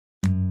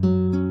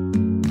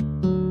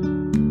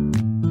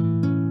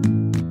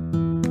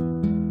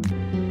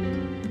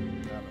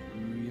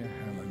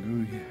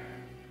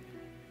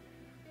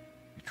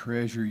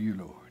treasure you,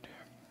 Lord.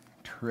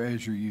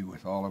 Treasure you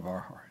with all of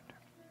our heart.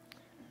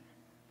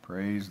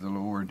 Praise the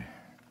Lord.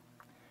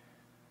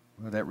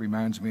 Well, that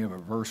reminds me of a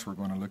verse we're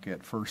going to look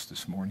at first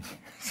this morning.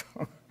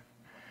 So,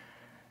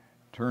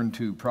 turn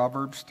to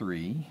Proverbs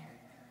 3.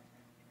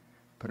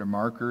 Put a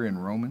marker in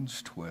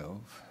Romans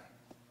 12.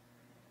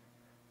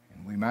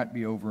 And we might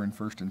be over in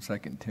 1 and 2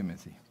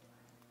 Timothy.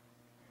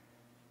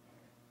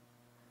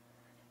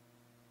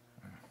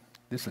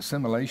 This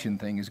assimilation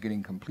thing is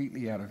getting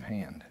completely out of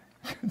hand.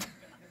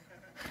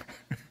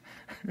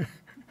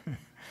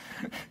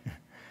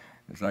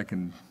 As I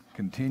can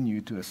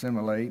continue to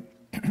assimilate,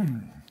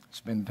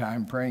 spend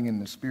time praying in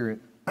the Spirit,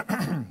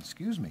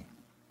 excuse me.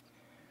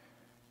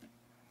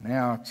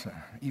 Now, it's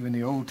even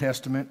the Old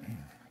Testament.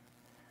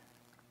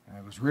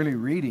 I was really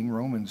reading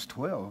Romans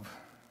 12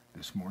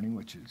 this morning,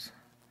 which is,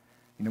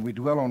 we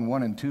dwell on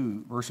 1 and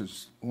 2,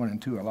 verses 1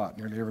 and 2 a lot.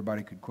 Nearly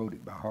everybody could quote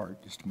it by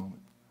heart. Just a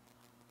moment.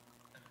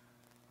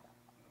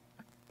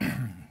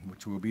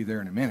 Which will be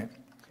there in a minute.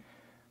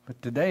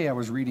 But today I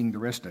was reading the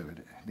rest of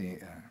it, the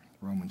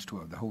Romans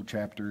 12, the whole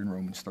chapter in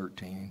Romans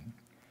 13.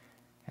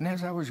 And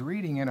as I was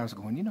reading it, I was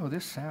going,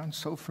 this sounds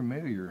so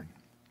familiar.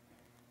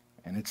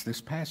 And it's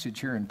this passage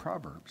here in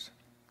Proverbs.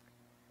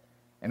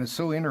 And it's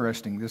so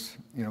interesting, this,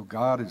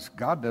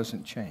 God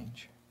doesn't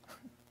change.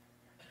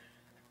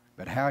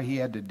 But how he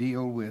had to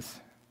deal with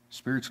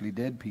spiritually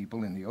dead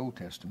people in the Old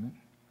Testament,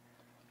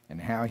 and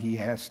how he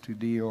has to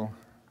deal,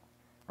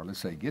 or let's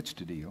say gets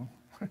to deal,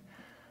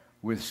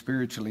 with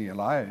spiritually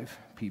alive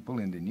people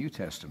in the New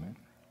Testament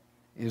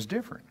is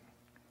different.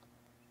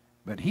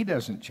 But he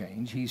doesn't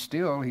change.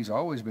 He's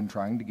always been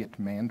trying to get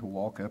man to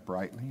walk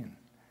uprightly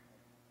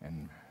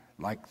and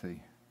like the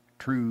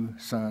true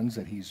sons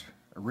that he's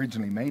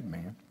originally made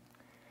man.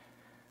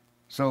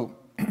 So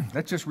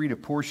let's just read a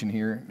portion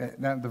here.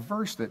 Now, the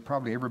verse that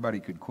probably everybody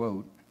could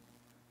quote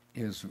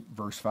is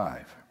verse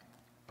 5,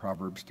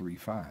 Proverbs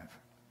 3:5.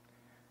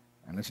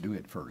 And let's do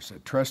it first.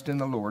 Trust in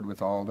the Lord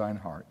with all thine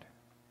heart,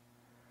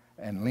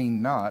 and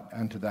lean not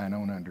unto thine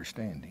own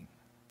understanding.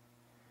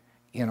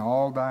 In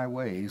all thy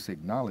ways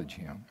acknowledge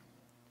him,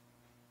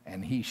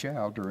 and he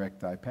shall direct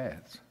thy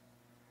paths.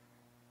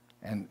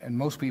 And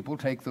most people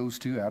take those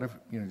two out of,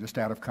 just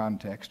out of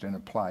context and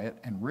apply it,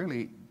 and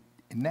really,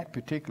 in that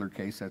particular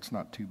case, that's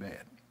not too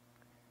bad.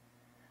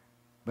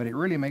 But it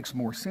really makes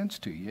more sense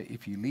to you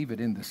if you leave it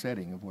in the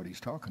setting of what he's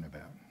talking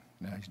about.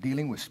 Now, he's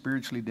dealing with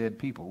spiritually dead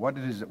people. What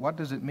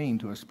does it mean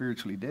to a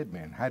spiritually dead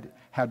man?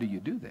 How do you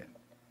do that?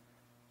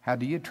 How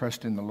do you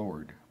trust in the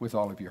Lord with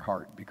all of your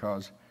heart?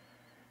 Because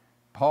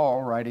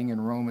Paul, writing in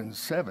Romans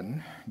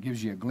 7,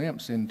 gives you a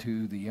glimpse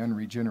into the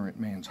unregenerate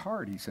man's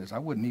heart. He says, I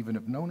wouldn't even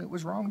have known it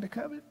was wrong to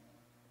covet.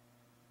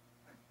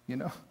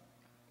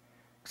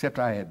 Except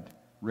I had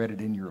read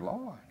it in your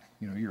law.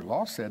 Your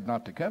law said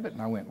not to covet,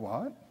 and I went,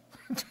 what?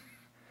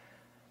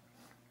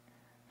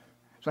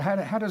 So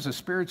how does a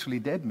spiritually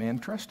dead man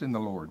trust in the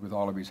Lord with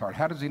all of his heart?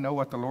 How does he know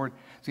what the Lord...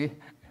 See,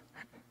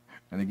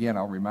 and again,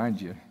 I'll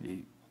remind you,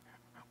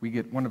 we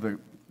get one of the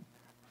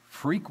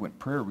frequent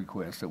prayer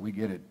requests that we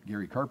get at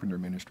Gary Carpenter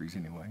Ministries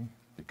anyway,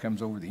 that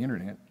comes over the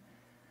internet.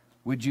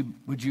 Would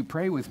you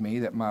pray with me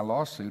that my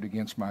lawsuit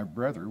against my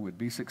brother would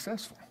be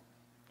successful?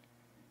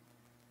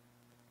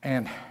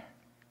 And,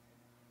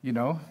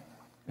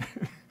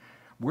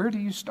 where do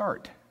you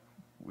start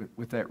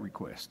with that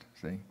request?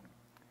 See?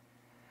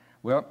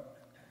 Well,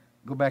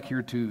 go back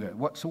here to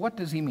what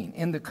does he mean?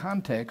 In the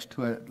context,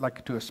 to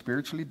a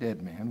spiritually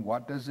dead man,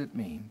 what does it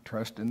mean?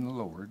 Trust in the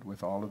Lord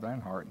with all of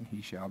thine heart, and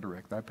he shall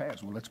direct thy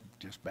paths. Well, let's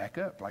just back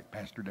up. Like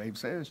Pastor Dave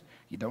says,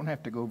 you don't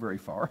have to go very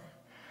far.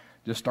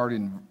 Just start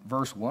in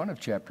verse 1 of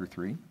chapter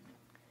 3.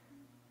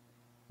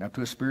 Now,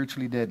 to a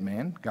spiritually dead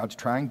man, God's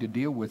trying to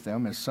deal with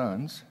them as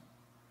sons.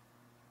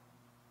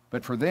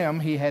 But for them,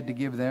 he had to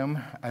give them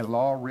a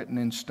law written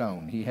in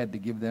stone. He had to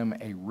give them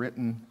a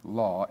written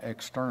law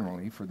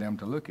externally for them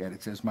to look at.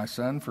 It says, my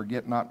son,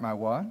 forget not my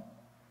what?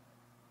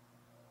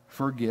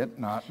 Forget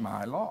not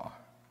my law.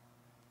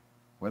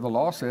 Well, the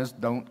law says,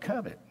 don't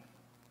covet.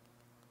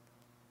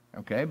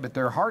 Okay, but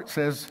their heart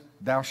says,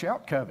 thou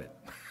shalt covet.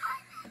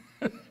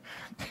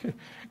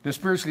 The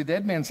spiritually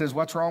dead man says,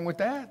 what's wrong with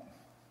that?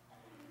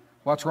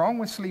 What's wrong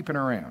with sleeping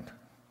around?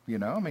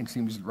 It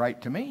seems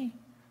right to me.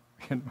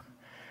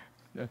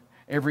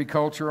 Every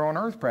culture on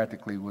earth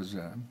practically was,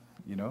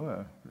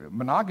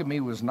 monogamy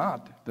was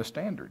not the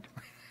standard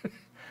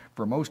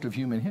for most of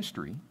human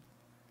history.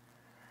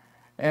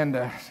 And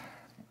but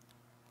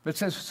it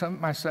says,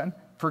 my son,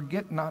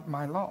 forget not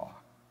my law.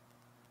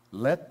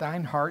 Let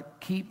thine heart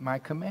keep my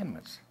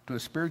commandments. To a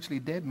spiritually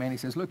dead man, he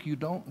says, look, you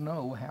don't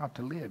know how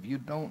to live. You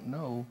don't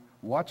know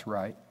what's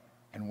right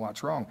and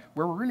what's wrong.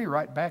 We're really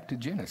right back to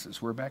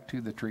Genesis. We're back to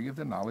the tree of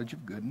the knowledge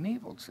of good and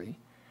evil, see?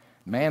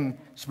 Man,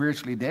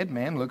 spiritually dead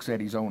man, looks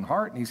at his own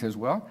heart and he says,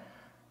 well,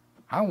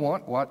 I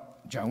want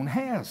what Joan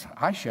has.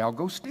 I shall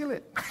go steal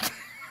it.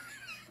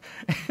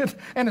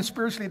 And a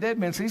spiritually dead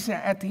man says,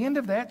 at the end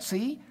of that,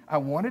 see, I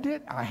wanted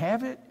it, I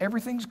have it,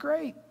 everything's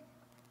great.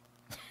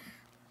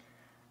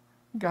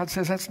 God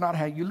says, that's not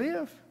how you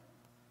live.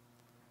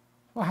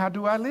 Well, how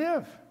do I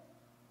live?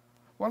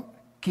 Well,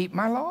 keep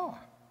my law.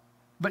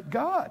 But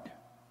God,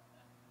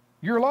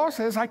 your law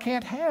says I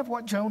can't have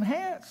what Joan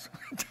has.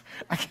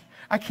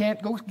 I can't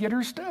go get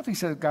her stuff. He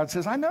says, God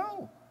says, I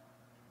know.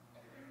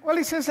 Well,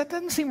 he says, that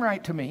doesn't seem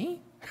right to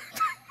me.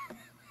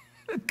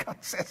 God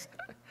says,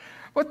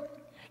 well,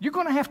 you're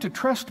going to have to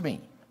trust me.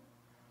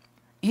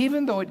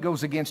 Even though it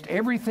goes against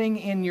everything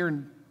in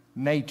your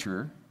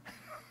nature,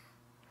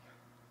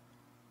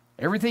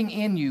 everything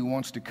in you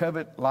wants to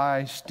covet,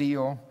 lie,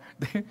 steal.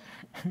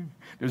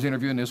 There's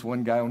interviewing this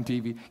one guy on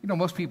TV. You know,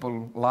 most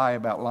people lie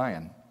about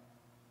lying.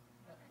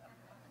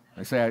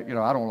 They say, I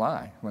don't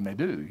lie when they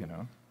do,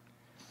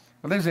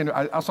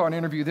 Well, I saw an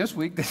interview this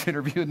week. This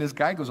interview, and this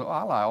guy goes,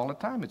 I lie all the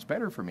time. It's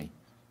better for me.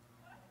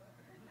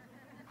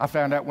 I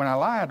found out when I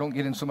lie, I don't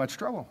get in so much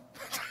trouble.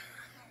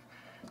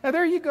 Now,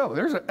 there you go.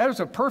 There's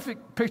a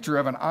perfect picture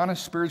of an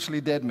honest, spiritually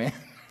dead man.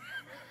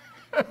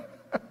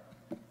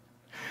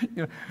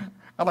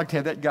 I'd like to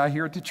have that guy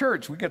here at the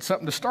church. We got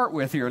something to start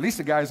with here. At least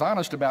the guy's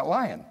honest about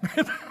lying.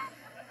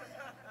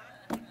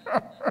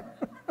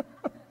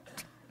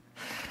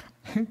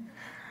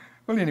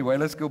 Well, anyway,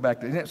 let's go back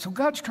to that. So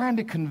God's trying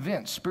to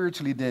convince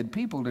spiritually dead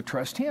people to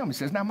trust him. He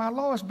says, now my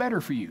law is better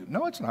for you.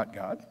 No, it's not,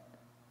 God.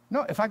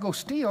 No, if I go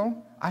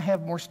steal, I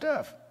have more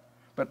stuff.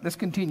 But let's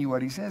continue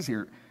what he says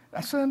here.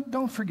 Son,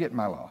 don't forget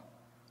my law.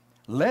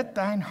 Let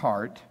thine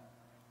heart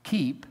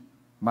keep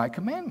my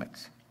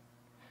commandments.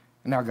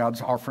 And now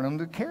God's offering them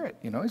the carrot.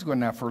 He's going,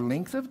 now for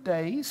length of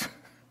days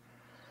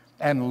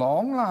and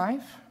long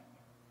life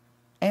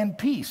and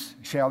peace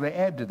shall they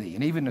add to thee.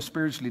 And even the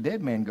spiritually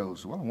dead man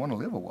goes, well, I want to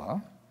live a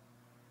while.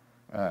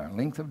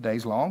 Length of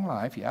days, long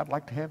life. Yeah, I'd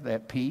like to have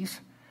that. Peace.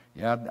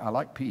 Yeah, I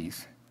like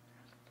peace.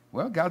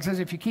 Well, God says,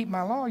 if you keep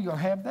my law, you'll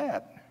have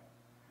that.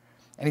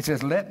 And he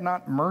says, let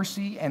not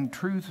mercy and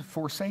truth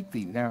forsake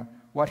thee. Now,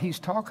 what he's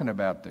talking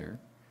about there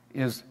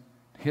is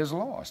his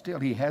law. Still,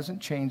 he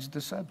hasn't changed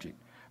the subject.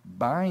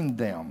 Bind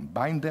them.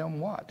 Bind them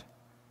what?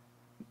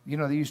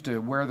 They used to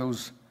wear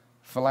those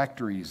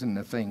phylacteries and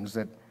the things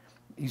that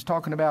he's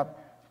talking about.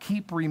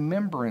 Keep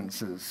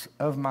remembrances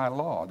of my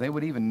law. They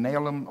would even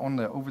nail them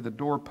over the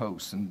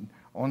doorposts and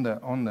on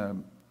the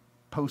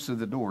posts of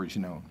the doors,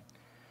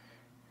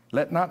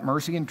 Let not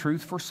mercy and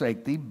truth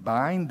forsake thee.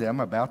 Bind them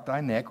about thy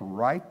neck.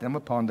 Write them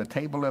upon the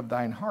table of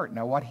thine heart.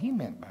 Now, what he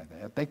meant by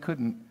that, they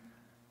couldn't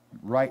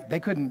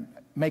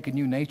make a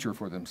new nature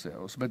for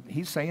themselves, but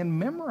he's saying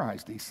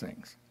memorize these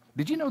things.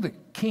 Did you know the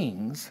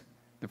kings,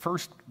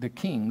 the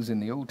kings in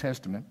the Old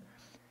Testament,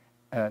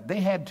 they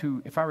had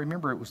to, if I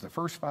remember, it was the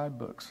first 5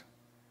 books.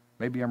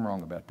 Maybe I'm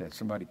wrong about that.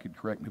 Somebody could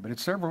correct me, but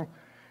it's several.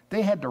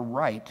 They had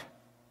to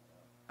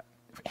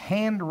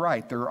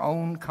handwrite their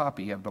own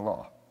copy of the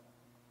law.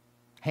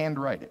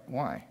 Handwrite it.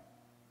 Why?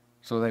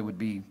 So they would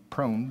be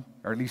prone,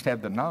 or at least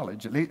have the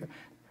knowledge. At least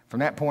from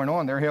that point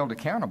on, they're held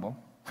accountable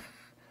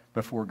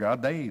before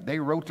God. They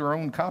wrote their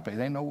own copy.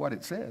 They know what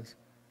it says.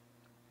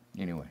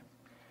 Anyway.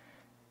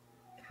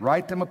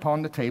 Write them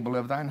upon the table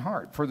of thine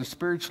heart. For the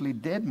spiritually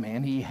dead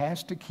man, he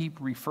has to keep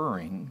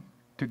referring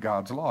to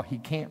God's law. He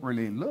can't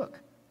really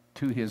look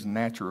to his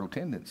natural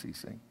tendencies.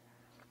 See?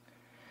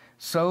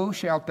 So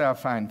shalt thou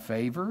find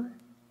favor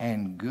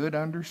and good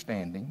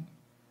understanding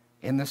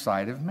in the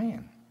sight of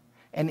man.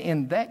 And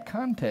in that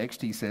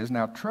context, he says,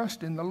 now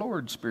trust in the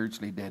Lord,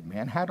 spiritually dead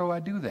man. How do I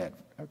do that?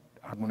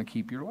 I'm going to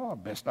keep your law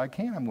best I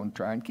can. I'm going to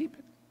try and keep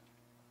it.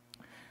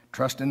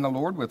 Trust in the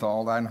Lord with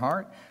all thine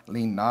heart.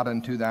 Lean not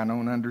unto thine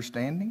own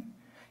understanding.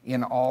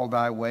 In all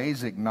thy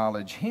ways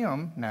acknowledge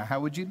him. Now,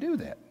 how would you do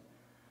that?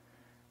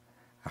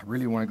 I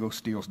really want to go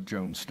steal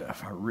Joan's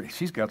stuff.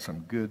 She's got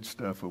some good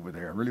stuff over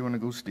there. I really want to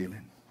go steal it.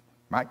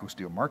 Might go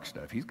steal Mark's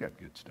stuff. He's got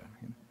good stuff.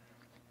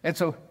 And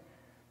so,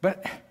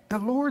 but the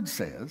Lord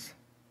says,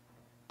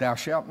 thou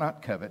shalt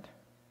not covet.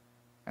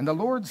 And the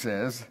Lord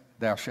says,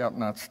 thou shalt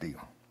not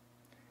steal.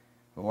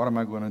 But what am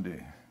I going to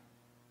do?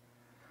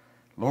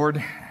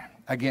 Lord,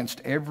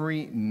 against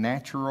every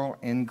natural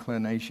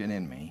inclination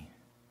in me,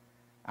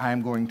 I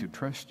am going to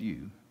trust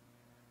you,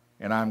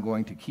 and I'm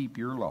going to keep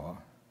your law.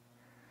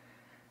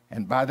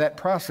 And by that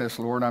process,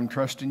 Lord, I'm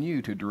trusting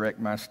you to direct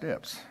my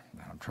steps.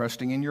 I'm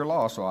trusting in your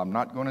law, so I'm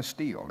not going to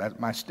steal.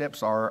 My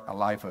steps are a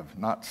life of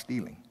not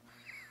stealing.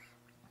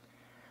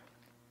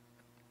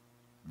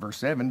 Verse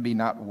 7, be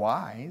not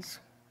wise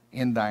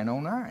in thine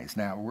own eyes.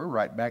 Now, we're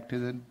right back to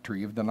the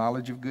tree of the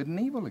knowledge of good and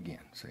evil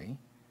again, see?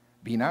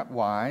 Be not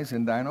wise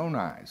in thine own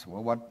eyes.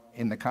 Well,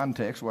 in the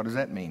context, what does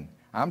that mean?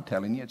 I'm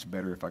telling you, it's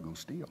better if I go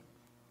steal.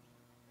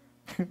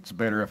 It's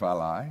better if I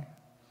lie.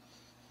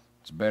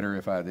 It's better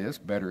if I this,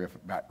 better if...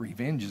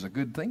 Revenge is a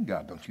good thing,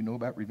 God. Don't you know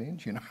about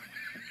revenge,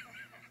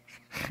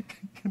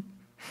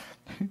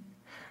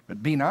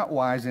 But be not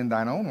wise in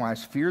thine own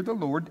eyes. Fear the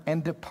Lord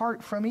and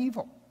depart from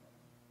evil.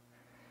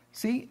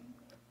 See,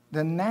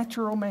 the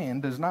natural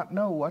man does not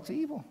know what's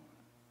evil.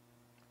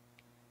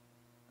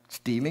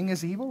 Stealing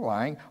is evil,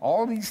 lying,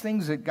 all these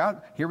things that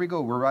God, here we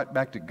go, we're right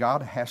back to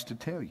God has to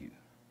tell you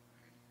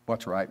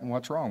what's right and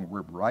what's wrong.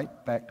 We're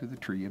right back to the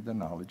tree of the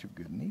knowledge of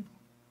good and evil.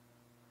 1 John 4:13,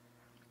 14 says, Behold, I lay in wait for you in the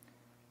city without, which is called the Gate, and am at the door and knock. If any man hear my voice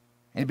and open the door, I will come in and will dine with him, and he with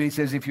me. And he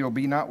says, if you'll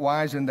be not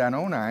wise in thine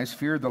own eyes,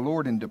 fear the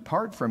Lord and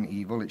depart from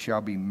evil, it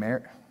shall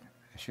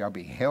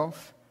be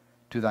health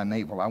to thy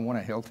navel. I want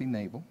a healthy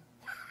navel.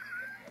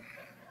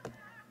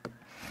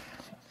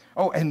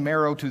 Oh, and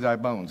marrow to thy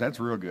bones. That's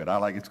real good. I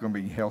like it's going to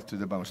be health to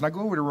the bones. Now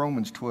go over to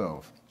Romans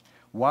 12.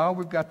 While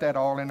we've got that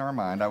all in our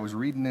mind, I was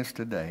reading this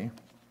today,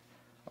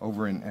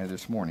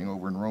 this morning,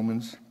 over in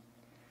Romans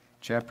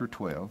chapter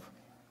 12.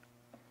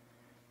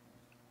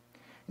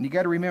 And you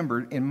got to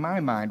remember, in my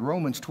mind,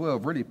 Romans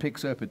 12 really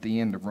picks up at the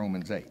end of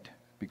Romans 8.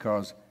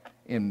 Because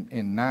in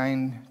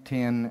 9,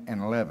 10,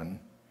 and 11,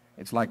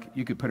 it's like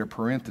you could put a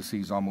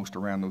parenthesis almost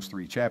around those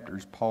three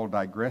chapters. Paul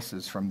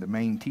digresses from the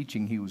main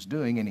teaching he was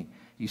doing, and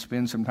he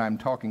spends some time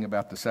talking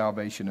about the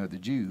salvation of the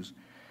Jews.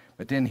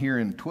 But then here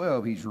in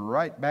 12, he's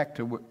right back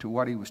to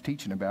what he was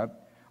teaching about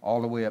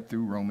all the way up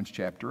through Romans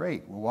chapter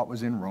 8. Well, what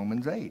was in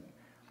Romans 8?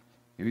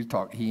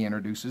 He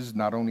introduces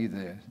not only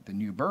the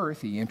new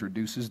birth, he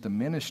introduces the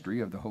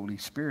ministry of the Holy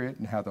Spirit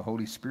and how the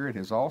Holy Spirit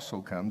has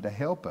also come to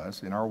help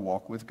us in our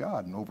walk with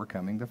God and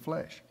overcoming the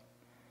flesh.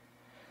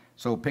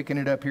 So picking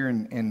it up here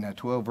in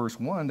 12 verse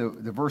 1,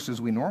 the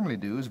verses we normally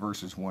do is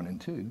verses 1 and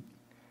 2.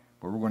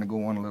 But we're going to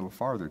go on a little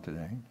farther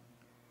today.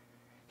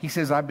 He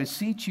says, I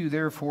beseech you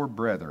therefore,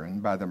 brethren,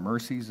 by the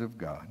mercies of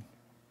God,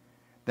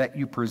 that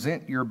you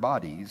present your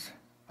bodies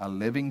a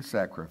living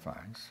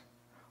sacrifice,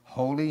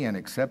 holy and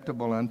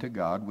acceptable unto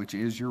God, which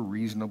is your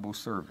reasonable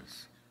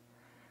service.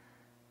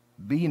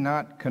 Be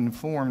not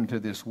conformed to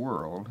this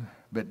world,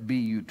 but be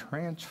you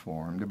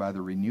transformed by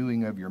the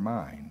renewing of your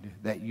mind,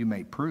 that you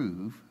may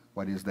prove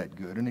what is that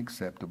good and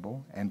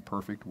acceptable and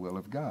perfect will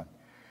of God.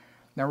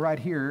 Now right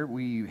here,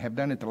 we have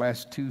done it the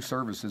last two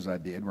services I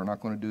did. We're not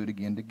going to do it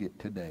again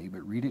today,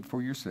 but read it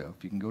for yourself.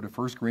 You can go to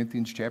 1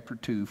 Corinthians chapter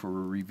 2 for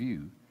a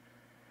review.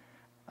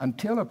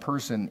 Until a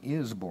person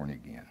is born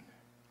again,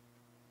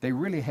 they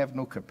really have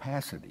no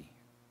capacity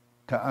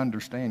to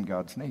understand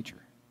God's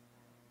nature.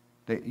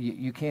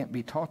 You can't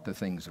be taught the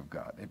things of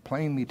God. It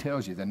plainly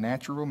tells you, the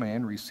natural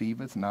man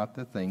receiveth not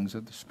the things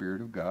of the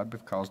Spirit of God,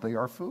 because they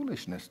are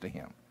foolishness to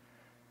him.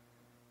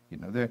 You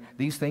know,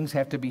 these things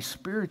have to be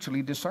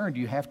spiritually discerned.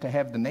 You have to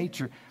have the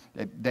nature.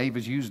 Dave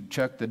has used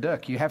Chuck the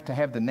duck. You have to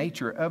have the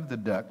nature of the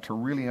duck to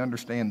really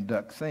understand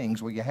duck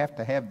things. Well, you have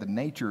to have the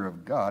nature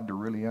of God to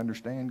really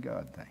understand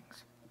God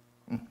things.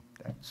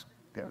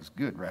 That was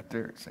good right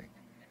there, see.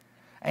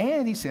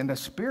 And he sent a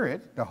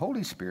Spirit, the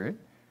Holy Spirit,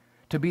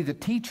 to be the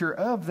teacher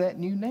of that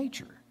new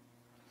nature.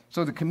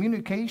 So the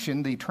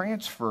communication, the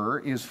transfer,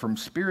 is from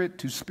spirit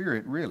to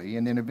spirit, really,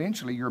 and then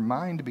eventually your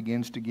mind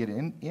begins to get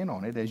in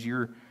on it as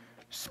your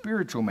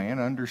spiritual man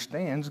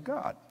understands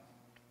God.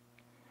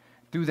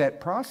 Through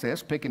that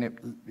process, picking it,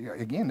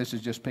 again, this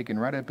is just picking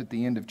right up at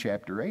the end of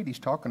chapter 8, he's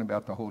talking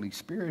about the Holy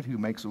Spirit who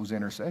makes those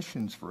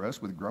intercessions for us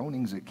with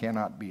groanings that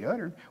cannot be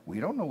uttered. We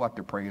don't know what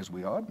to pray as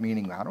we ought,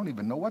 meaning I don't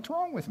even know what's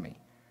wrong with me.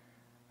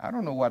 I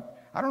don't know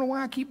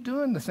why I keep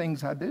doing the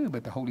things I do,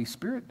 but the Holy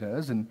Spirit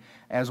does. And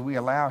as we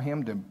allow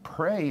him to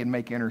pray and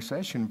make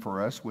intercession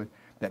for us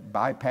that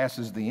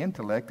bypasses the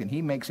intellect, and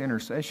he makes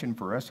intercession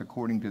for us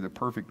according to the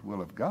perfect will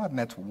of God. And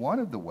that's one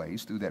of the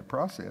ways through that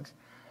process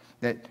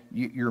that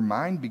your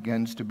mind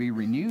begins to be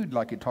renewed,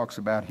 like it talks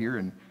about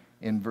here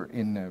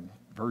in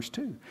verse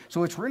 2.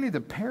 So it's really the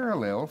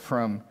parallel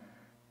from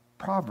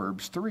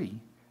Proverbs 3.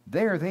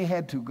 There they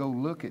had to go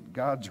look at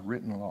God's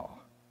written law.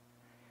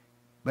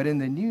 But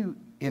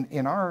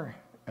in our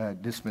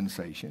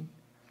dispensation,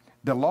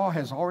 the law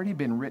has already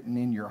been written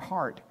in your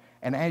heart.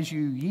 And as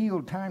you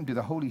yield time to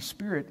the Holy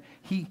Spirit,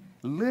 he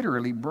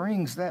literally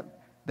brings that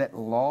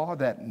law,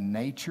 that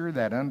nature,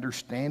 that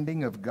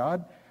understanding of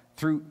God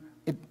through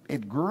it.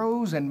 It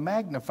grows and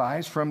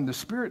magnifies from the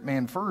spirit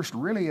man first,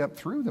 really up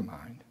through the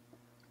mind.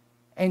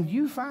 And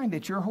you find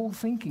that your whole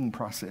thinking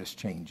process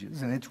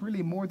changes. And it's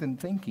really more than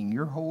thinking.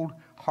 Your whole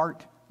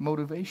heart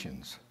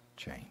motivations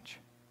change.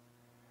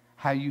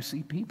 How you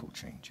see people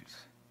changes.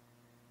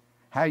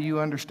 How you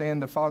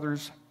understand the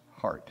Father's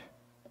heart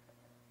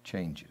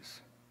changes.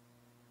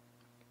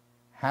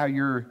 How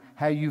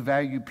you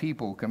value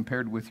people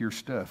compared with your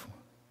stuff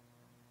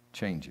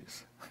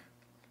changes.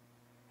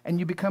 And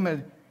you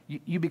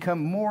become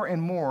more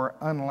and more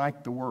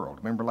unlike the world.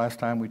 Remember last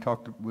time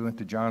we went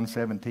to John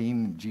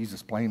 17, and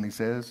Jesus plainly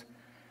says,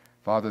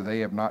 Father,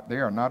 they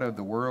are not of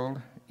the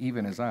world,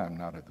 even as I am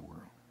not of the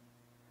world.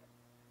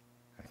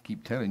 I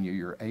keep telling you,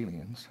 you're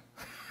aliens.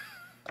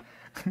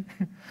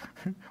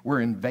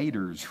 We're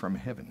invaders from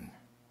heaven.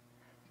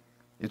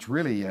 It's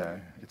really,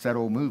 it's that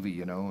old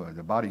movie,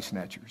 The Body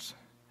Snatchers.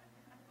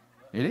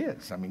 It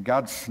is. I mean,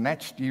 God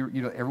snatched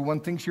you. Everyone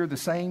thinks you're the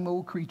same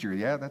old creature.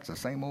 Yeah, that's the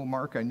same old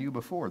Mark I knew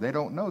before. They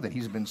don't know that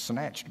he's been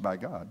snatched by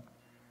God.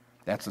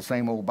 That's the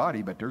same old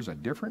body, but there's a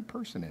different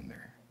person in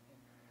there.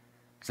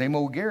 Same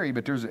old Gary,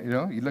 but there's,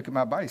 you look at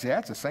my body, say,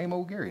 that's the same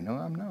old Gary. No,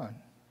 I'm not.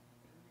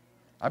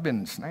 I've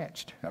been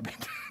snatched.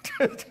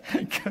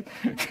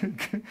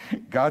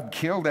 God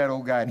killed that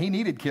old guy, and he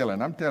needed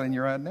killing. I'm telling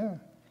you right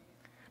now.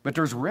 But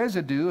there's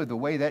residue of the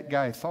way that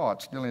guy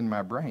thought still in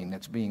my brain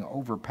that's being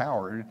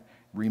overpowered,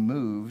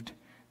 removed,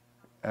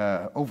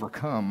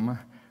 overcome,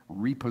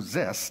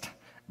 repossessed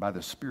by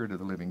the Spirit of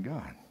the living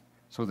God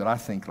so that I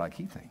think like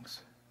he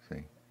thinks.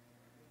 See?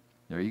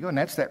 There you go. And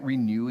that's that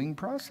renewing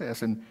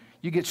process. And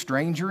you get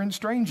stranger and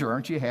stranger.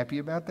 Aren't you happy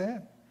about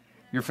that?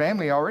 Your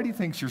family already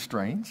thinks you're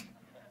strange.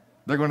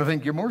 They're going to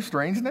think you're more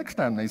strange next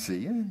time they see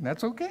you. And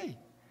that's okay.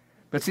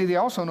 But see, they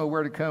also know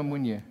where to come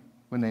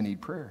when they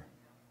need prayer.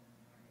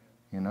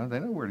 You know, they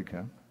know where to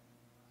come.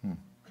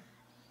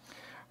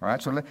 All right,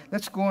 so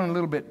let's go on a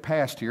little bit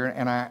past here.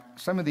 And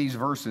some of these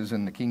verses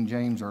in the King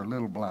James are a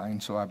little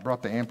blind, so I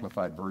brought the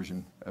Amplified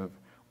version of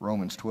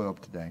Romans 12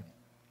 today.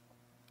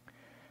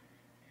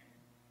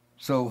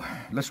 So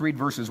let's read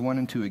verses 1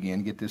 and 2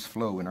 again, get this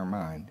flow in our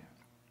mind.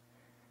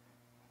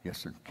 Yes,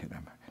 sir, kid.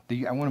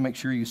 I want to make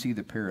sure you see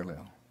the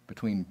parallel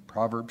between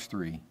Proverbs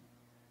 3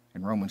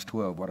 and Romans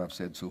 12, what I've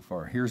said so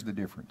far. Here's the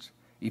difference.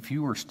 If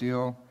you were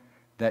still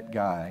that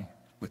guy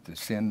with the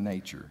sin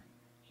nature,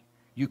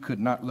 you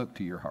could not look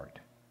to your heart.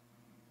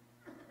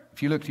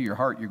 If you look to your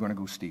heart, you're going to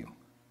go steal.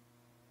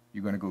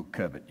 You're going to go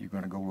covet. You're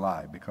going to go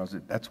lie because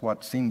that's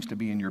what seems to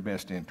be in your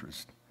best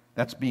interest.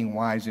 That's being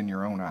wise in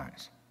your own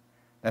eyes.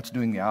 That's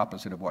doing the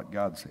opposite of what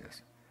God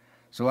says.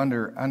 So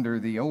under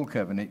the old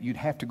covenant, you'd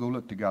have to go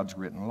look to God's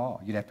written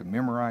law. You'd have to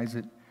memorize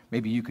it.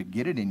 Maybe you could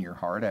get it in your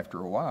heart after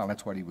a while.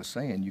 That's what he was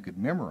saying. You could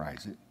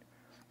memorize it,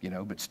 you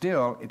know, but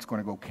still it's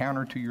going to go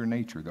counter to your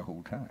nature the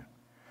whole time.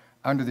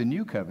 Under the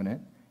new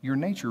covenant, your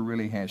nature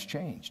really has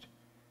changed.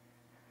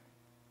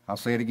 I'll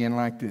say it again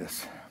like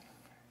this.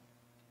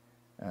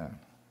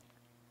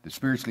 The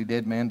spiritually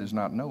dead man does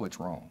not know it's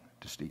wrong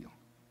to steal.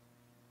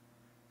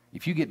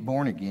 If you get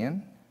born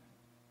again,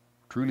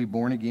 truly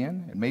born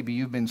again, and maybe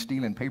you've been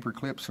stealing paper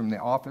clips from the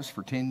office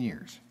for 10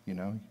 years, you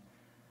know.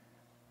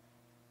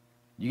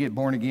 You get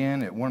born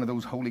again at one of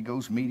those Holy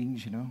Ghost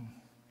meetings, you know,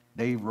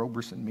 Dave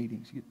Roberson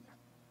meetings. You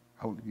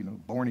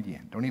get, born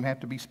again. Don't even have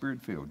to be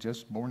spirit-filled,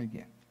 just born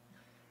again.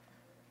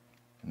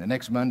 And the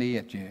next Monday,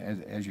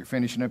 as you're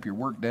finishing up your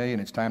work day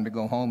and it's time to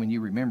go home and you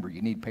remember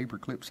you need paper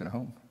clips at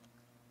home.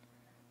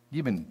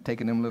 You've been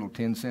taking them little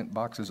 10-cent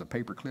boxes of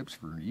paper clips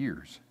for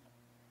years.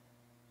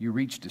 You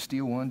reach to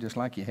steal one just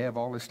like you have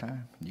all this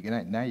time.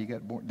 Now you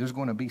got born. There's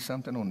going to be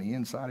something on the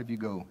inside of you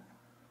go,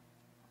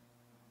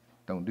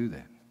 don't do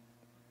that.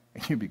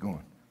 And you'll be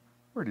going,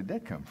 where did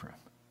that come from?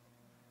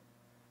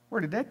 Where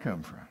did that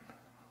come from?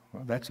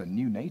 Well, that's a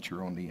new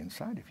nature on the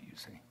inside of you,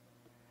 see.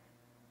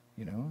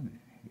 You know,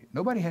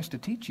 nobody has to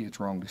teach you it's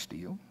wrong to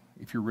steal.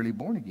 If you're really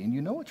born again,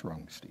 you know it's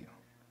wrong to steal.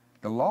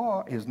 The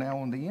law is now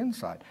on the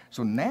inside.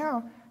 So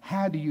now,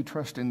 how do you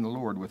trust in the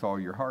Lord with all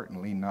your heart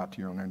and lean not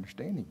to your own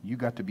understanding? You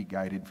got to be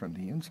guided from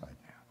the inside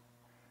now.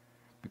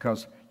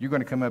 Because you're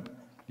going to come up,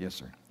 yes,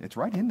 sir. It's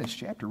right in this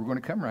chapter. We're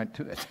going to come right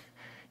to it.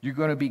 You're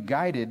going to be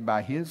guided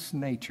by his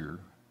nature,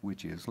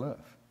 which is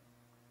love.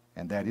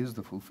 And that is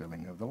the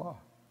fulfilling of the law.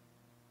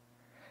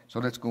 So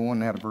let's go on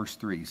now to verse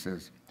 3. It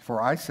says,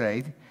 for I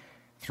say,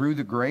 through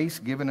the grace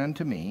given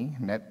unto me,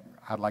 and that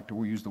I'd like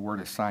to use the word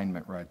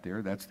assignment right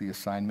there. That's the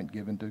assignment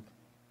given to,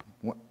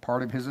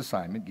 part of his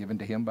assignment given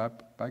to him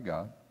by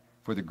God.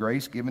 For the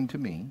grace given to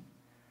me,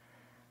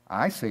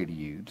 I say to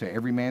you, to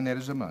every man that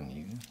is among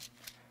you,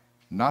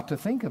 not to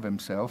think of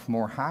himself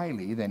more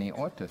highly than he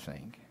ought to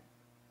think,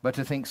 but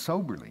to think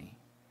soberly,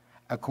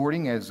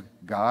 according as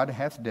God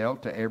hath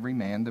dealt to every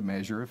man the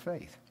measure of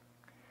faith.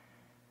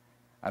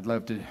 I'd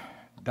love to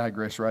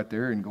digress right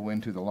there and go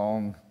into the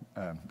long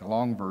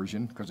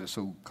version, because it's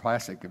so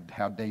classic of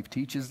how Dave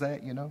teaches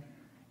that, you know.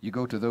 You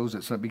go to those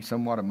that be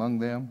somewhat among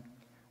them.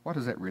 What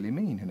does that really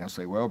mean? And they'll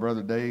say, well,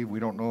 Brother Dave, we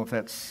don't know if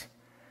that's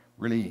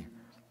really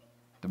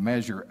the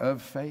measure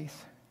of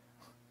faith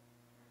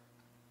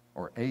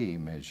or a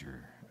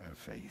measure of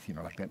faith. You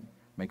know, like that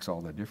makes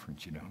all the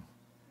difference, you know.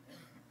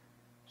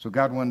 So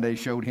God one day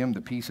showed him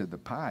the piece of the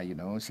pie, you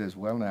know. It says,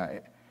 well, now,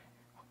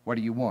 what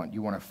do you want?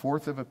 You want a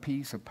fourth of a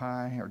piece of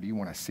pie, or do you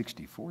want a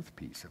 64th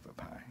piece of a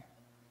pie?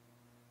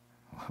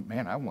 Well,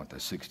 man, I want the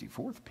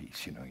 64th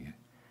piece, you know.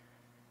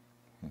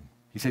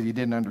 He said he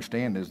didn't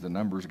understand as the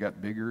numbers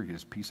got bigger,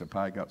 his piece of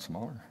pie got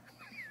smaller.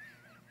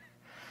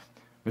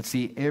 But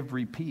see,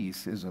 every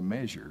piece is a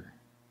measure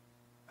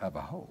of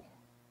a whole.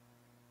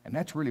 And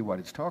that's really what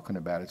it's talking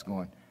about. It's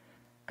going,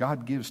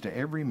 God gives to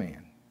every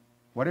man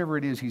whatever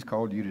it is he's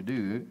called you to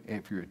do.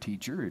 If you're a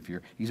teacher,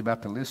 he's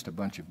about to list a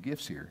bunch of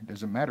gifts here. It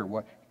doesn't matter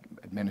what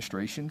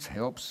administrations,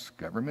 helps,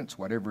 governments,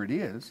 whatever it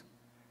is,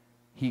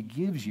 he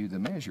gives you the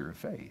measure of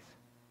faith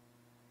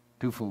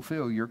to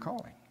fulfill your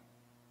calling.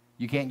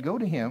 You can't go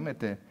to him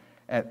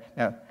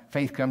now,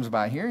 faith comes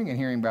by hearing, and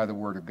hearing by the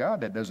word of God.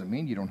 That doesn't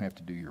mean you don't have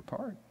to do your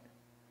part,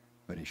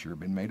 but it's sure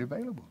been made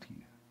available to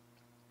you.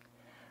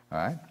 All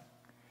right?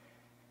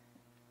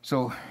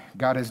 So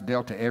God has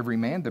dealt to every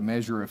man the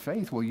measure of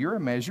faith. Well, you're a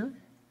measure.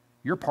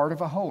 You're part of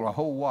a whole. A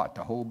whole what?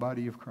 The whole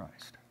body of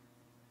Christ.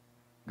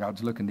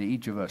 God's looking to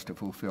each of us to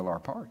fulfill our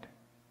part.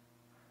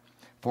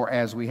 For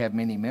as we have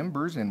many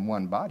members in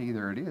one body,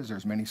 there it is,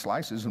 there's many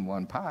slices in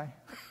one pie.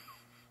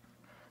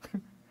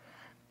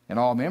 And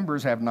all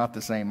members have not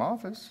the same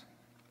office.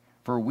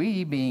 For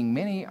we, being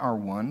many, are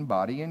one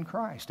body in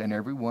Christ, and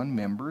every one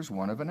members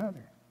one of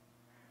another.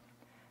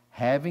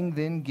 Having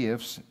then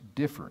gifts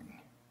differing,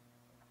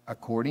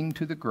 according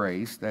to the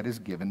grace that is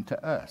given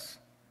to us.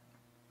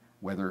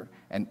 Whether,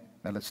 and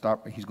now let's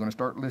stop, he's going to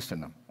start listing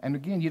them. And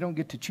again, you don't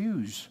get to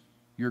choose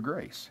your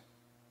grace.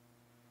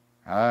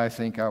 I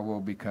think I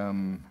will be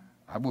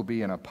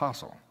an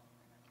apostle.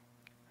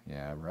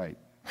 Yeah, right.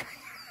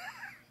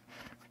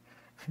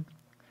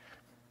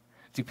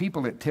 See,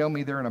 people that tell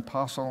me they're an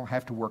apostle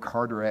have to work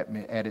harder at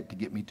it to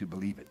get me to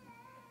believe it.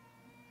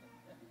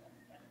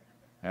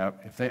 Now,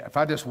 if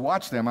I just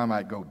watch them, I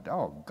might go,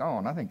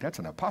 doggone, I think that's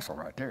an apostle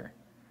right there.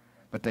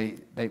 But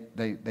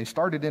they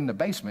started in the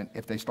basement.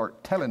 If they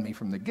start telling me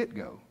from the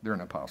get-go they're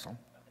an apostle,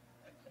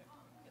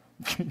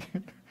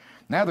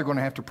 now they're going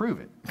to have to prove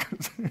it.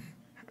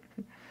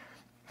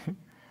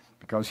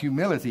 Because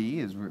humility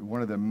is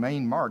one of the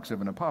main marks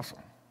of an apostle.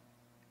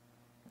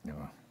 No,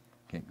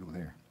 can't go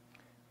there.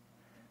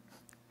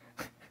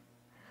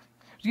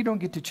 You don't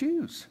get to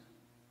choose.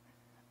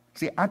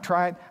 See, I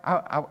tried,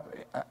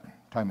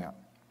 time out.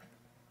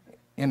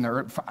 In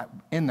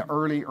the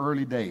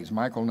early days,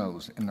 Michael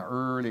knows, in the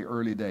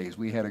early days,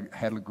 we had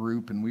a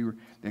group, and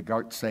they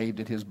got saved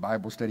at his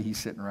Bible study. He's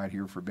sitting right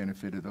here for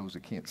benefit of those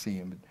that can't see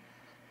him.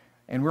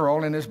 And we're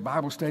all in this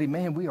Bible study.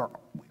 Man,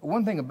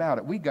 one thing about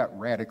it, we got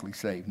radically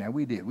saved. Now,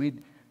 we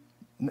did.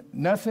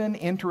 Nothing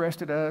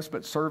interested us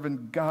but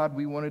serving God.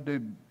 We wanted to,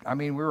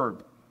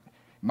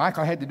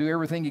 Michael had to do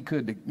everything he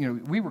could.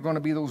 We were going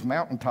to be those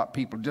mountaintop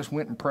people, just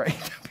went and prayed.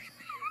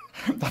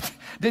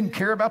 Didn't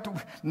care about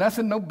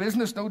nothing, no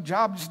business, no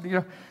jobs.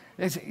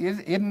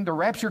 Isn't the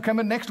rapture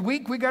coming next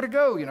week? We got to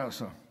go,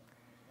 So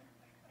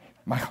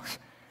Michael,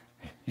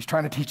 he's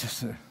trying to teach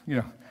us,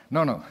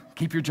 no,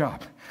 keep your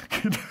job.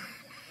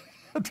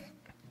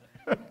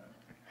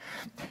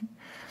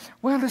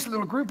 Well, this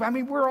little group,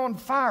 we're on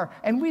fire.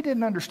 And we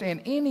didn't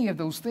understand any of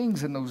those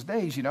things in those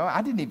days,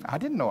 I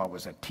didn't know I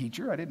was a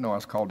teacher. I didn't know I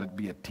was called to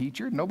be a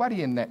teacher.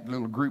 Nobody in that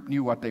little group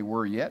knew what they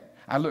were yet.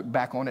 I look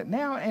back on it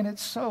now, and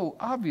it's so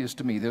obvious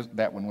to me.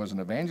 That one was an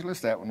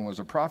evangelist. That one was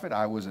a prophet.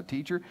 I was a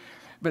teacher.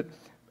 But,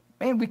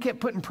 man, we kept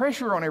putting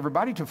pressure on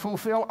everybody to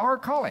fulfill our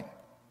calling.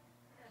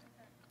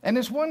 And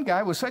this one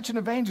guy was such an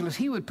evangelist,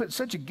 he would put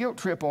such a guilt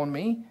trip on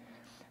me.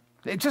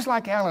 Just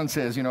like Alan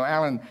says,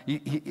 Alan,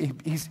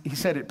 he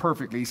said it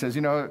perfectly. He says,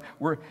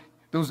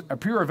 a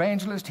pure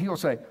evangelist, he'll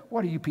say,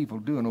 what are you people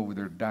doing over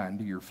there dying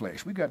to your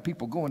flesh? We got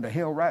people going to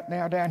hell right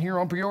now down here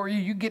on Peoria.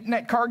 You get in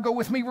that car, go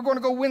with me. We're going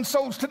to go win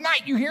souls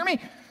tonight. You hear me?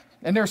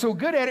 And they're so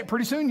good at it,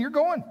 pretty soon you're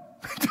going.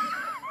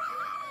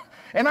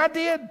 And I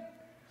did.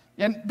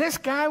 And this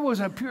guy was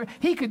a pure,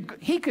 he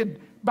could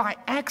by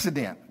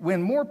accident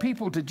win more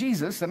people to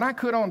Jesus than I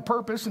could on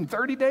purpose in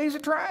 30 days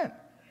of trying.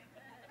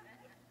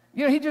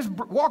 He just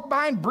walked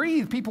by and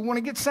breathed. People want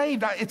to get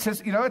saved. It's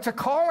a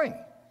calling.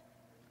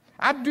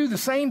 I'd do the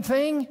same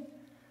thing.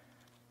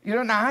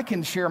 Now I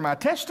can share my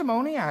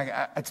testimony.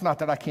 It's not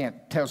that I can't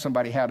tell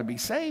somebody how to be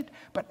saved,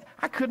 but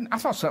I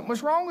thought something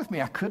was wrong with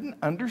me. I couldn't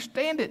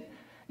understand it.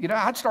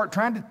 I'd start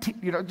trying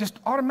to, just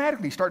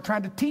automatically start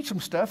trying to teach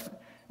them stuff,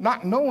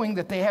 not knowing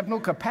that they have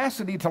no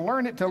capacity to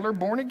learn it till they're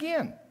born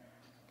again.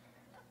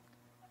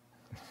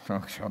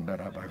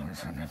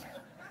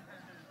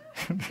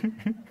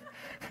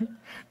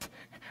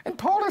 And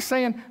Paul is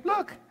saying,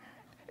 look,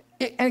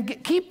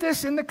 and keep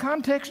this in the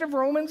context of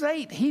Romans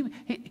 8.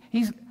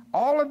 He's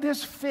all of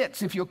this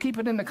fits if you'll keep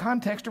it in the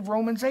context of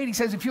Romans 8. He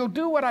says, if you'll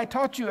do what I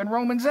taught you in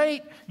Romans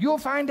 8, you'll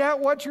find out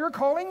what your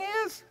calling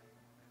is.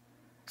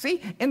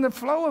 See, in the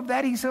flow of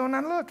that, he's saying,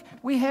 now look,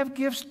 we have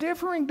gifts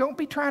differing. Don't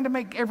be trying to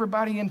make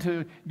everybody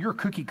into your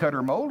cookie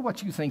cutter mold,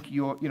 what you think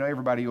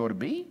everybody ought to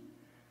be.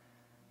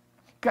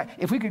 God,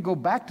 if we could go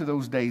back to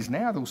those days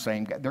now, those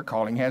same guys, their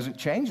calling hasn't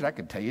changed. I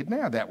could tell you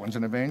now, that one's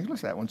an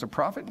evangelist, that one's a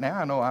prophet. Now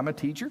I know I'm a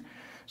teacher.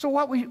 So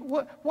what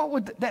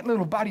would that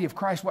little body of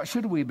Christ, what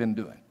should we have been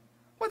doing?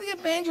 Well, the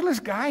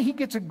evangelist guy, he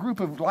gets a group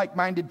of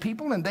like-minded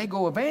people and they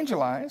go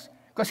evangelize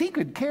because he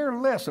could care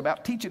less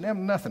about teaching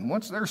them nothing.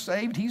 Once they're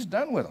saved, he's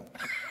done with them.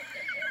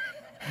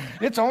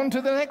 It's on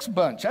to the next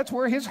bunch. That's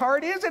where his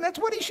heart is, and that's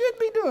what he should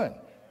be doing.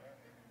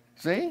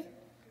 See?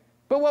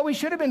 But what we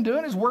should have been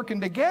doing is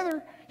working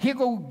together. He'll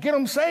go get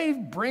them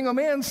saved, bring them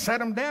in, set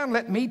them down,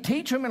 let me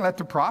teach them, and let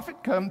the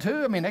prophet come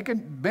too. they can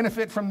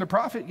benefit from the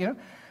prophet,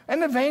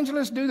 And the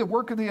evangelist do the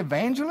work of the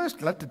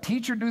evangelist. Let the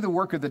teacher do the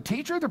work of the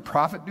teacher. The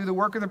prophet do the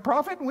work of the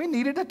prophet. And we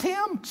needed a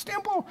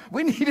Stimple.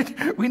 We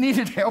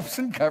needed helps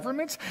and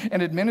governments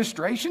and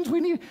administrations.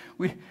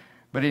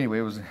 But anyway,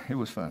 it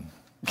was fun.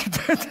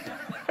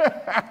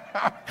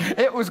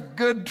 It was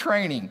good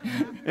training.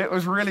 It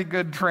was really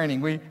good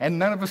training. And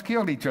none of us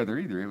killed each other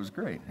either. It was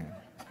great.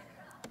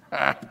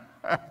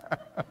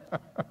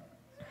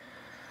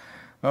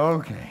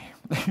 Okay.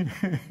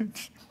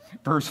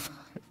 Verse 5.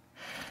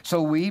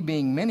 So we,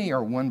 being many,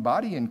 are one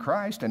body in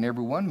Christ, and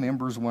every one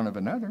members one of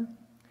another,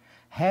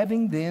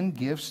 having then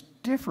gifts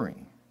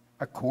differing,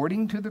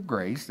 according to the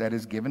grace that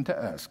is given to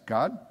us.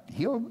 God,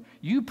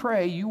 you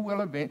pray, you will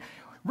event.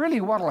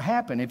 Really, what will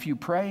happen if you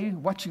pray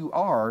what you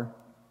are,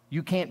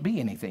 you can't be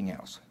anything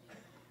else.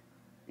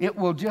 It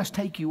will just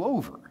take you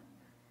over.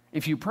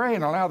 If you pray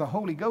and allow the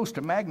Holy Ghost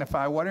to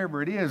magnify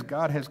whatever it is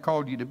God has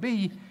called you to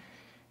be,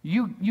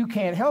 you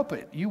can't help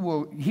it. He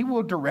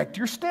will direct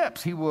your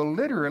steps. He will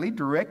literally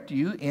direct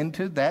you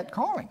into that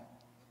calling.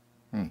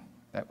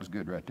 That was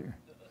good right there.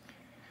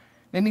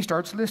 Then he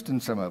starts listing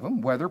some of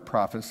them. Whether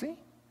prophecy,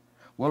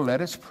 well,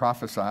 let us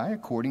prophesy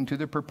according to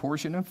the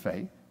proportion of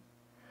faith,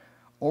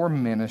 or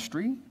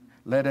ministry,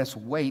 let us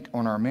wait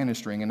on our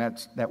ministering. And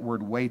that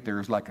word wait there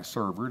is like a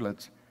server.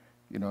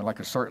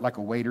 Like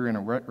a waiter in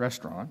a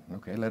restaurant.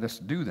 Okay, let us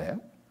do that.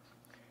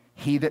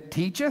 He that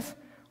teacheth,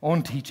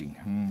 on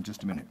teaching.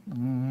 Just a minute.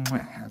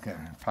 Okay,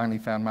 I finally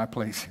found my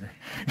place here.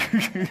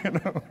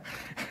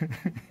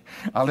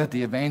 I'll let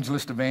the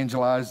evangelist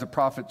evangelize, the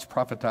prophets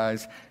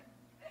prophetize,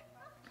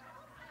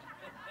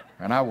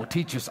 and I will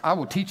teach us.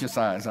 I'll teach.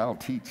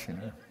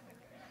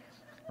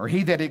 Or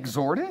he that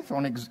exhorteth,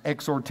 on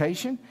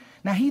exhortation.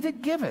 Now he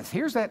that giveth.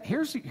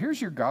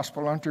 Here's your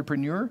gospel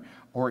entrepreneur,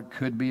 or it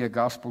could be a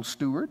gospel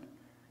steward.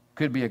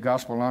 Could be a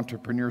gospel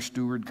entrepreneur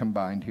steward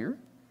combined here.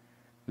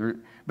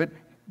 But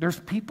there's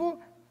people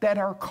that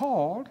are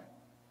called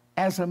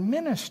as a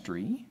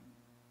ministry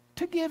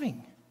to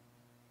giving.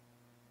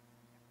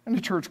 And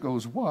the church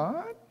goes,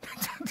 what?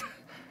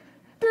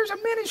 There's a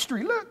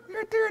ministry. Look,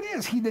 there it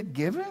is. He that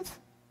giveth,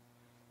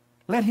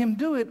 let him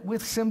do it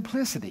with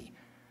simplicity.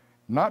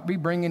 Not be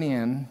bringing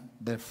in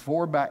the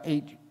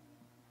 4x8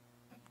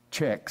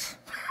 checks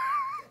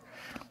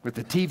with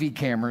the TV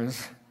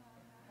cameras.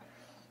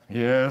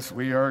 Yes,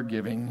 we are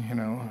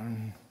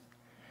giving,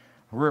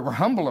 We're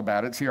humble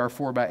about it. See our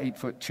 4x8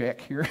 foot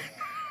check here.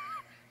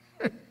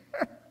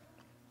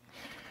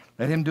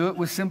 Let him do it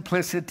with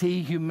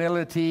simplicity,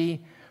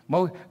 humility.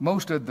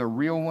 Most of the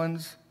real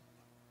ones,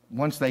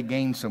 once they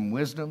gain some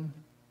wisdom,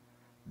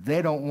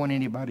 they don't want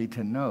anybody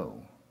to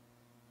know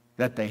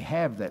that they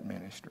have that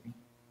ministry.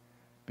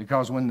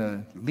 Because when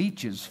the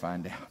leeches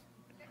find out,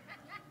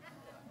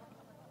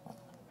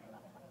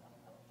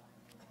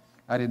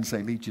 I didn't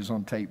say leeches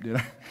on tape, did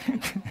I?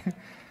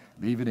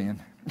 Leave it in.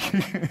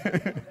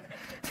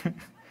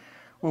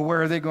 Well,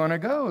 where are they going to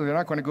go? They're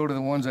not going to go to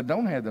the ones that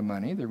don't have the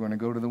money. They're going to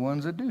go to the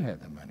ones that do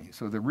have the money.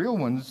 So the real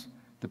ones,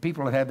 the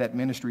people that have that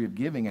ministry of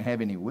giving and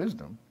have any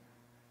wisdom,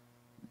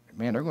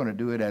 man, they're going to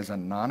do it as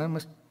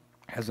anonymously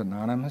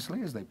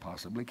as they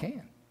possibly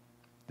can.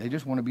 They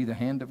just want to be the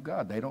hand of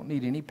God. They don't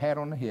need any pat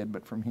on the head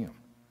but from him.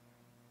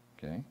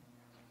 Okay?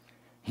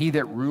 He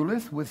that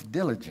ruleth with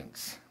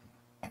diligence.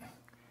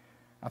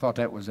 I thought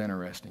that was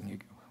interesting. You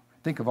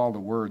think of all the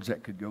words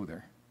that could go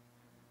there.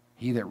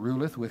 He that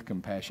ruleth with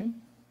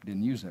compassion.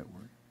 Didn't use that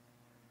word.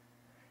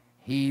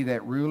 He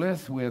that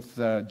ruleth with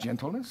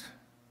gentleness.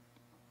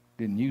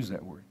 Didn't use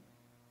that word.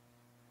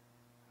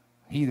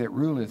 He that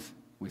ruleth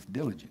with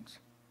diligence.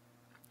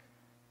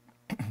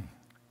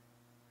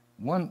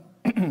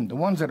 The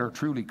ones that are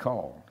truly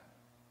called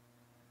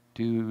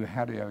to,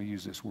 how do I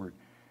use this word?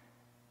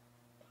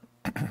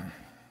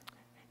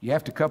 You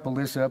have to couple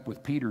this up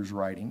with Peter's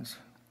writings,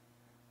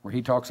 where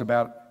he talks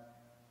about,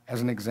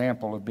 as an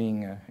example of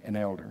being an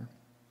elder,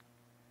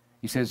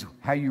 he says,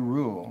 how you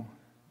rule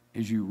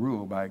is you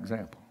rule by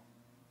example.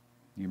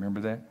 You remember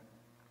that?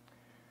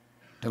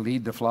 To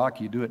lead the flock,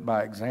 you do it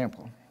by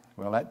example.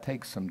 Well, that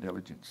takes some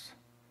diligence.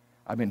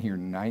 I've been here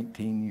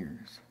 19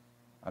 years.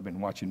 I've been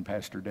watching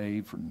Pastor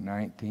Dave for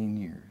 19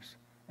 years,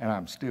 and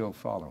I'm still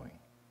following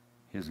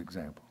his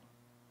example.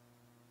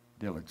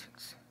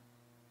 Diligence.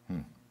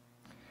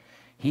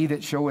 He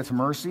that showeth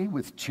mercy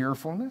with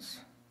cheerfulness.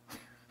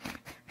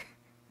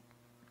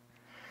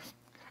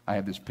 I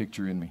have this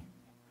picture in me.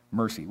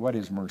 Mercy. What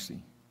is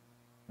mercy?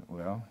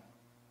 Well,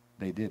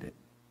 they did it.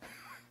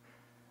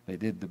 They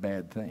did the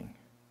bad thing.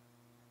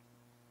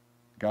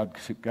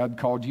 God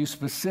called you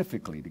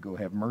specifically to go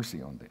have mercy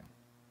on them.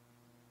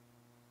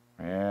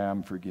 Yeah,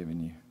 I'm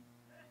forgiving you.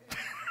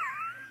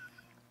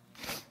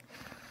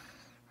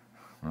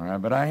 All right,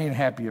 but I ain't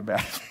happy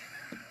about it.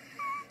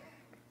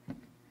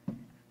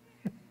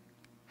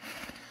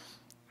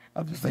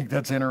 I just think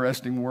that's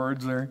interesting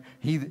words there.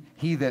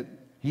 He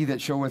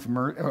that showeth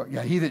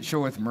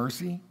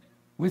mercy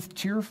with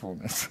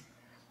cheerfulness.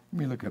 Let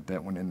me look up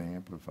that one in the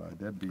Amplified.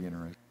 That'd be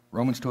interesting.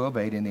 Romans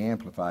 12:8 in the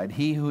Amplified.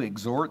 He who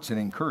exhorts and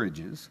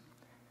encourages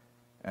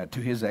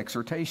to his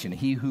exhortation.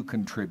 He who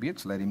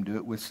contributes, let him do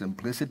it with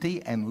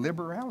simplicity and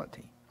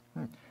liberality.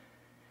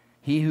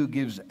 He who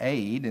gives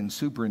aid and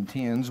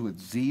superintends with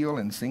zeal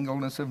and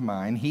singleness of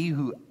mind. He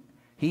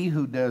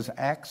who does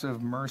acts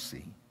of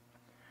mercy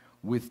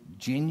with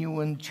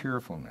genuine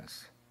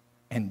cheerfulness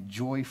and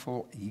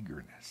joyful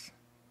eagerness.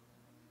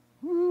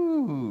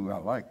 Ooh, I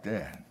like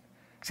that.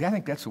 See, I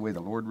think that's the way the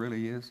Lord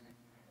really is.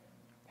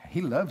 He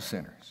loves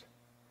sinners.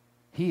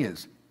 He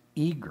is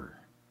eager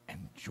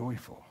and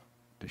joyful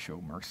to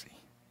show mercy.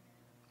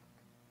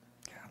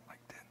 God, I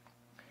like that.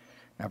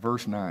 Now,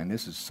 verse 9.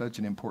 This is such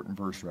an important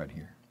verse right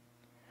here.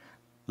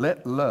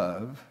 Let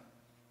love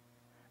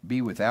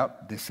be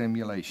without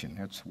dissimulation.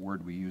 That's a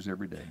word we use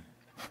every day.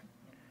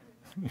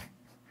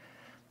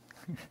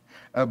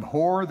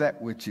 Abhor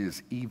that which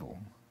is evil.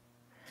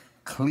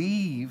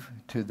 Cleave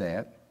to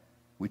that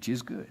which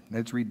is good.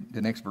 Let's read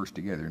the next verse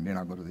together, and then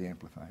I'll go to the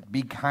Amplified.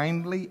 Be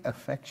kindly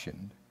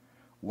affectioned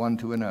one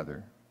to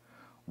another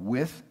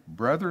with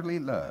brotherly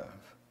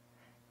love,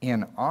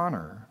 in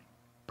honor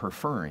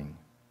preferring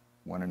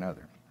one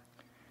another.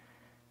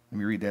 Let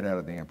me read that out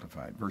of the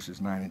Amplified, verses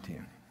 9 and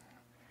 10.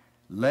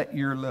 Let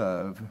your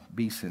love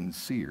be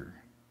sincere,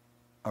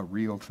 a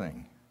real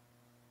thing.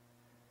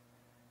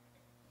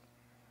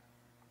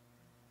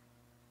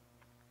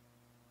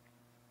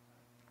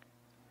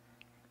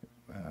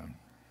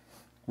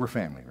 We're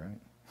family, right?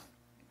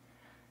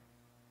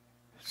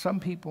 Some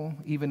people,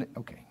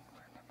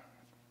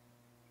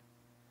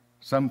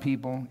 some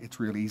people, it's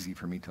real easy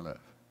for me to love.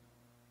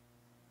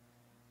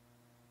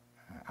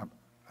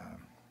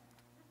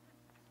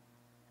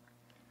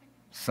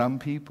 Some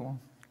people,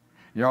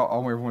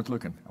 everyone's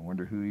looking. I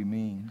wonder who he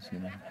means, you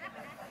know.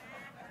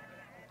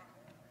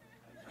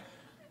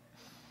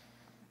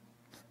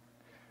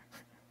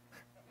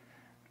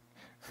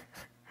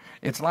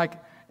 It's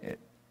like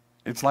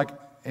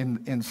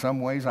in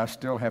some ways I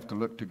still have to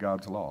look to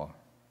God's law,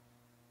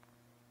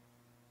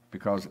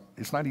 because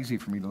it's not easy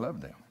for me to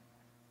love them,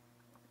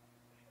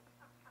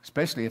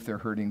 especially if they're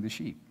hurting the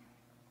sheep.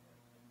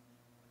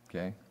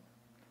 Okay?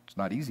 It's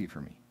not easy for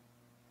me.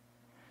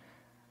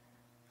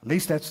 At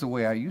least that's the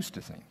way I used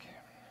to think.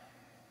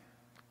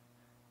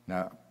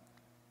 Now,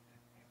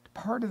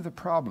 part of the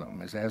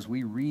problem is as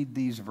we read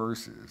these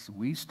verses,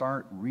 we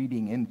start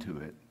reading into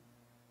it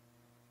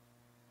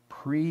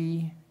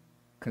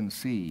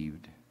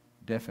preconceived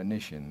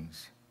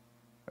definitions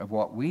of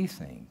what we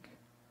think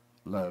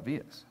love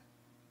is.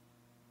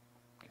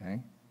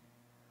 Okay?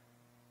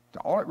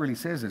 So all it really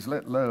says is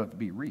let love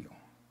be real.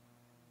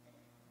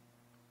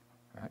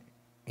 Right?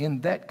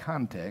 In that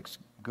context,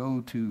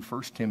 go to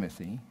 1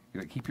 Timothy.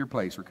 Keep your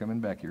place. We're coming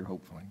back here,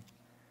 hopefully.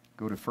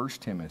 Go to 1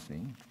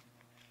 Timothy.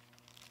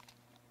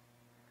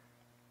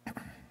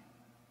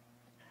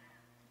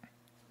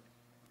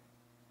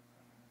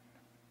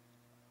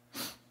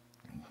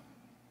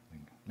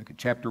 Look at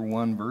chapter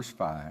 1, verse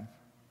 5.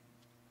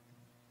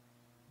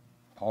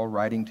 Paul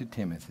writing to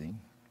Timothy.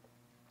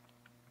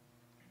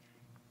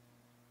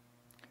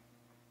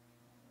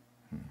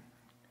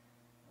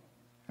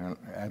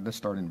 Let's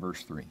start in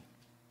verse 3. He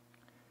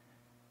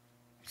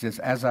says,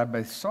 As I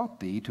besought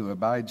thee to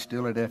abide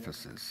still at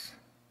Ephesus,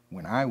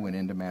 when I went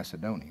into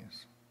Macedonia,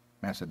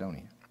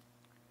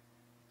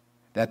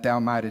 that thou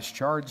mightest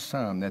charge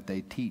some that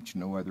they teach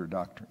no other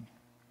doctrine.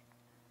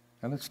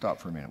 Now let's stop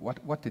for a minute.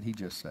 What did he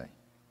just say?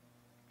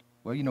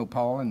 Well, you know,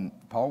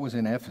 Paul was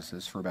in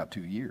Ephesus for about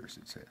 2 years,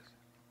 it says.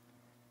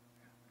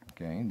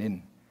 Okay, and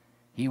then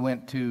he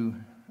went to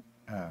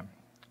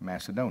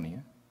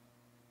Macedonia.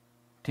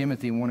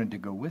 Timothy wanted to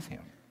go with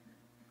him.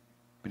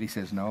 But he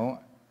says,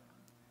 no,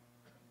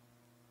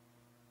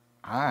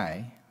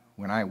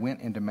 when I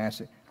went into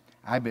Macedonia,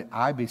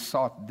 I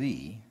besought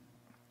thee,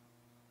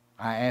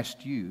 I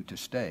asked you to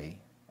stay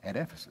at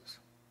Ephesus.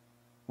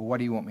 Well, what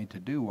do you want me to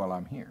do while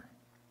I'm here?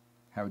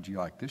 How would you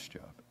like this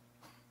job?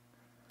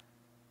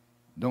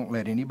 Don't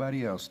let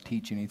anybody else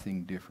teach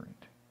anything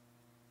different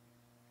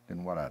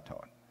than what I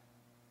taught.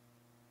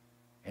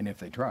 And if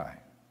they try,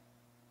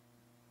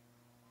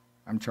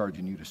 I'm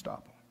charging you to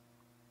stop them.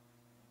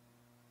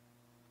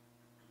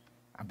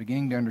 I'm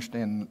beginning to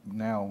understand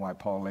now why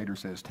Paul later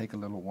says, take a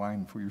little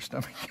wine for your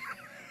stomach.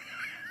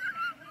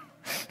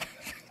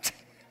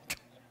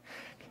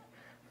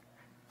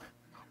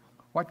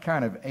 What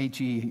kind of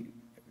HE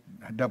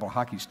double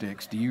hockey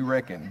sticks do you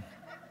reckon?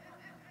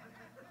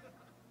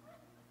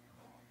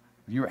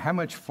 How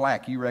much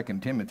flack you reckon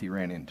Timothy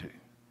ran into?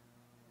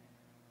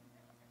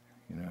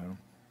 You know,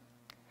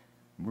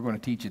 we're going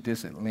to teach it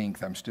this at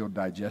length. I'm still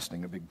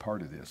digesting a big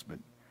part of this, but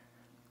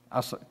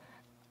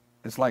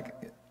it's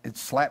like it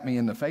slapped me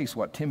in the face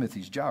what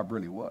Timothy's job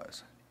really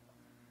was.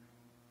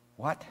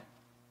 What?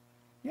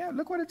 Yeah,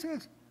 look what it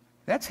says.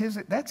 That's his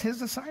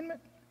assignment.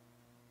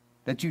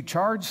 That you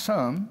charge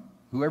some,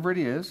 whoever it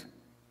is,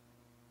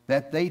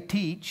 that they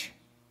teach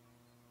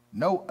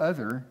no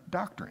other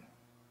doctrine.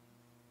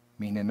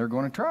 Meaning they're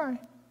going to try.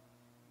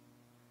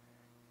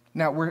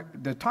 Now,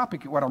 the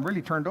topic, what I'm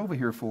really turned over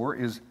here for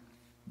is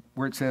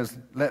where it says,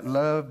 let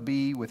love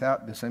be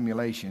without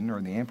dissimulation, or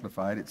in the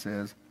Amplified it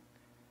says,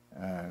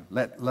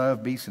 let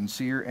love be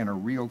sincere and a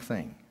real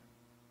thing.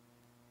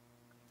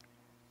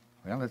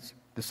 Well, it's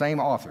the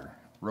same author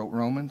wrote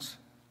Romans,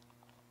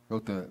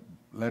 wrote the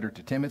letter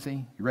to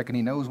Timothy. You reckon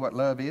he knows what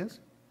love is?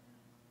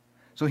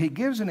 So he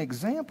gives an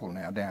example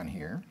now down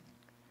here.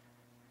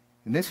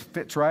 And this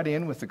fits right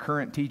in with the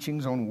current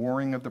teachings on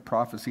warring of the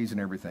prophecies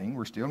and everything.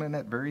 We're still in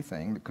that very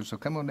thing. So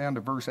come on down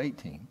to verse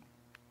 18. It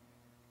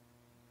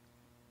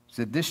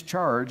said, this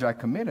charge I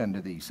commit unto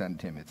thee, son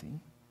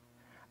Timothy,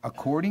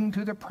 according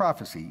to the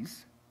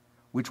prophecies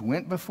which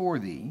went before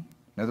thee.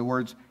 In other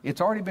words, it's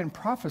already been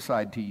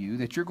prophesied to you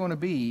that you're going to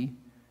be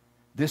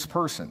this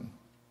person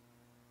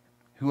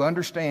who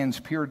understands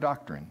pure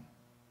doctrine,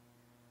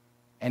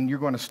 and you're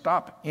going to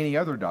stop any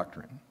other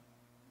doctrine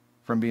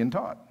from being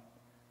taught.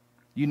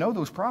 You know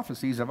those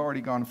prophecies have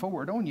already gone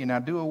forward on you. Now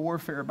do a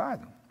warfare by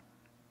them.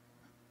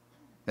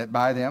 that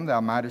by them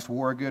thou mightest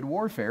war a good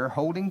warfare,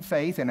 holding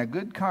faith and a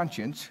good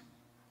conscience,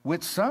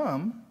 which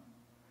some,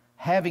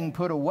 having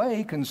put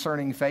away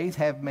concerning faith,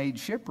 have made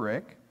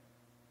shipwreck,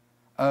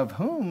 of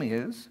whom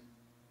is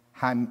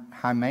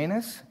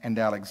Hymenaeus and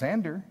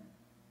Alexander.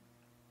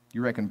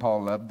 You reckon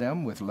Paul loved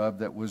them with love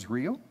that was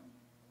real?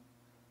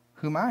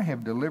 Whom I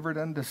have delivered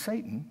unto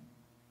Satan,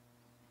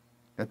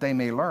 that they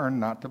may learn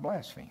not to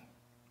blaspheme.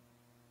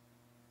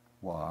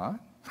 What?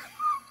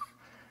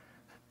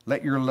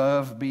 Let your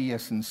love be a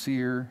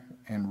sincere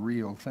and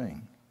real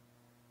thing.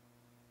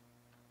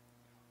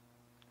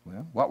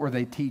 Well, what were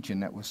they teaching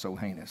that was so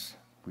heinous?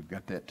 We've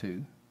got that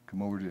too.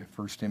 Come over to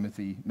 2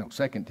 Timothy.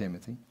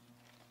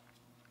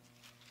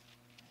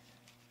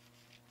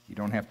 You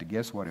don't have to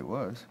guess what it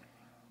was.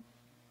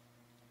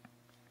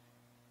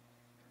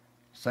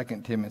 2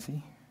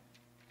 Timothy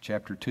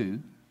chapter 2.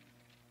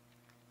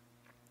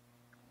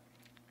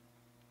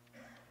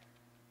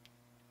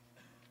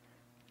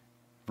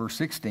 Verse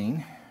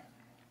 16.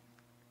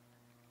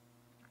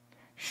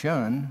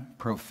 Shun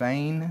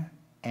profane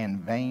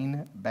and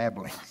vain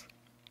babblings,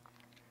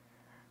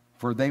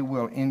 for they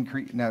will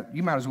increase. Now,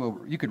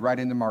 you could write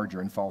in the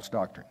margin false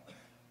doctrine.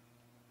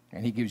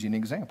 And he gives you an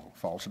example,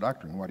 false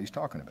doctrine, what he's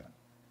talking about.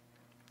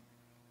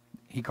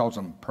 He calls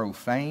them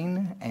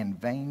profane and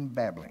vain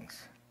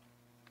babblings,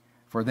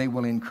 for they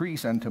will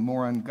increase unto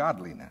more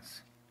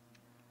ungodliness.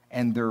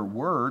 And their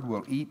word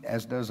will eat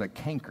as does a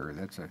canker,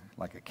 that's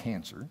like a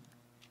cancer,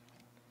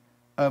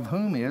 of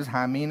whom is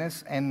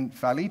Hymenaeus and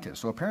Philetus.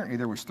 So apparently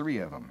there was three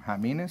of them,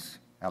 Hymenaeus,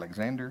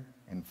 Alexander,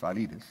 and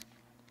Philetus,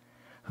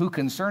 who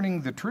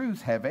concerning the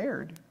truth have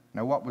erred.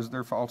 Now what was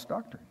their false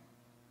doctrine?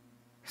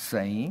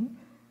 Saying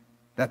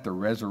that the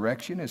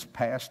resurrection is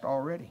past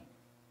already.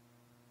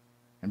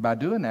 And by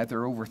doing that,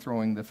 they're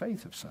overthrowing the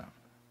faith of some.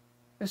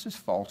 This is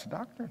false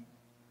doctrine.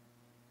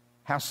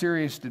 How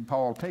serious did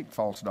Paul take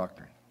false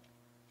doctrine?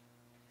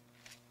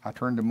 I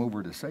turned them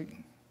over to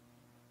Satan.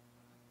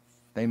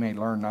 They may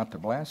learn not to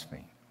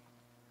blaspheme.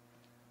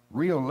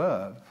 Real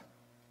love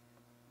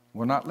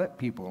will not let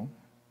people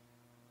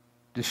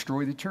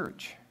destroy the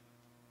church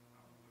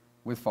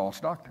with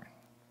false doctrine.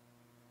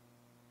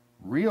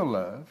 Real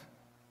love,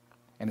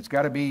 and it's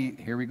got to be,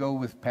 here we go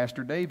with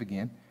Pastor Dave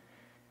again,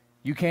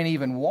 you can't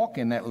even walk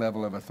in that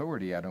level of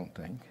authority, I don't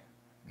think,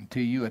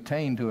 until you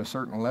attain to a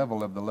certain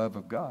level of the love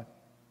of God.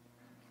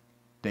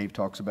 Dave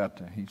talks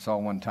about, he saw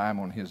one time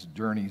on his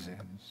journeys,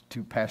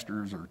 two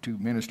pastors or two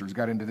ministers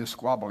got into this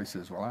squabble. He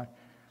says, well,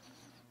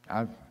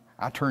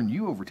 I turn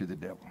you over to the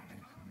devil.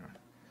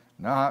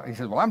 No, he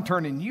says, well, I'm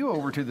turning you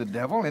over to the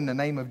devil in the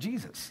name of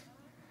Jesus.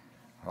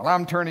 Well,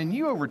 I'm turning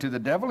you over to the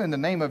devil in the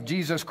name of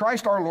Jesus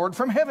Christ, our Lord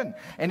from heaven.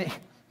 And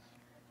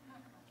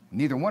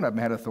neither one of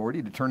them had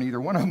authority to turn either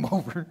one of them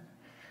over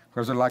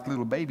because they're like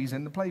little babies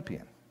in the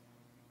playpen.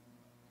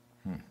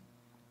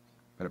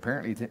 But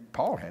apparently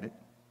Paul had it.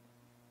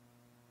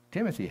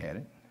 Timothy had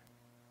it.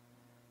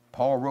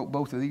 Paul wrote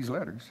both of these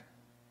letters.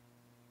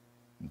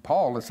 And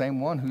Paul, the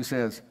same one who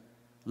says,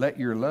 let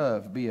your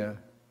love be a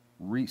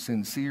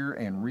sincere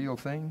and real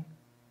thing,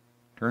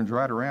 turns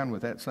right around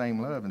with that same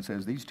love and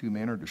says, these two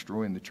men are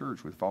destroying the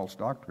church with false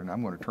doctrine.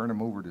 I'm going to turn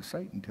them over to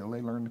Satan until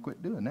they learn to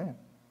quit doing that.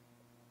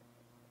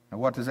 Now,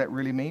 what does that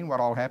really mean? What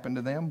all happened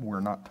to them? We're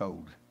not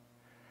told.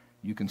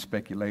 You can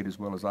speculate as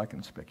well as I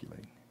can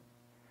speculate.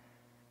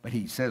 But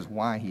he says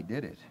why he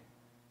did it.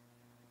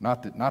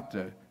 Not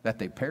that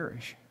they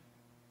perish,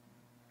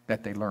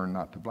 that they learn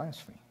not to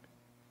blaspheme.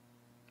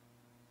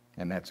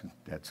 And that's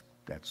it's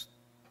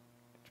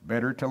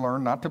better to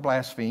learn not to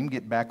blaspheme,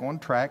 get back on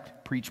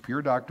track, preach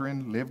pure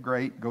doctrine, live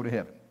great, go to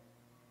heaven.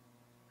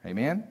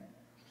 Amen?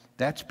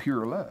 That's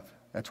pure love.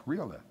 That's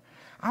real love.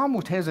 I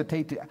almost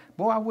hesitate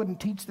I wouldn't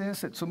teach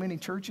this at so many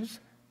churches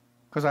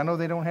because I know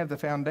they don't have the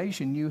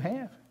foundation you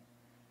have.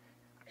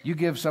 You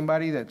give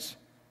somebody that's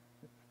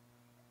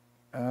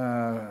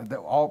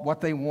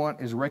what they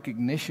want is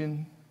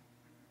recognition.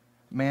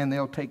 Man,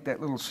 they'll take that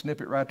little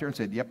snippet right there and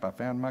say, yep, I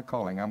found my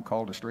calling. I'm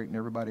called to straighten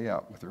everybody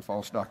out with their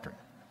false doctrine.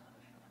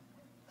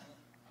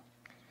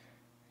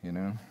 You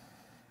know?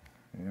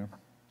 Yeah.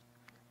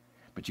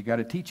 But you got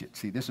to teach it.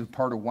 See, this is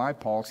part of why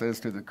Paul says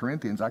to the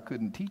Corinthians, I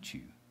couldn't teach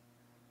you.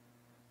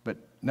 But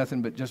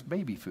nothing but just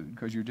baby food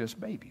because you're just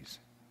babies.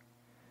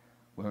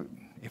 Well,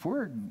 if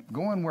we're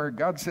going where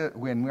God said,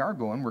 when we are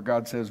going where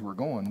God says we're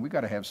going, we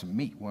got to have some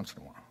meat once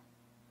in a while.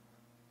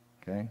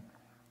 Okay?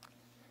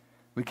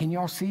 But can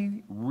y'all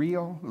see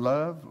real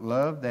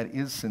love that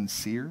is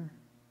sincere,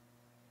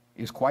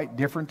 is quite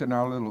different than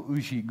our little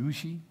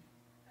ooshy-gooshy?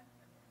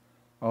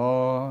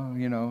 Oh,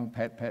 you know,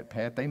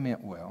 pat, they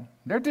meant well.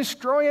 They're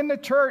destroying the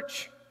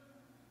church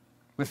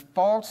with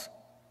false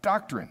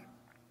doctrine.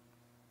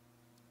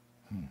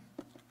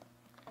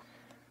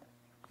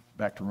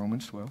 Back to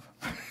Romans 12.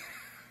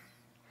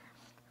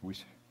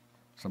 Wish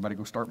somebody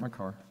go start my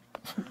car.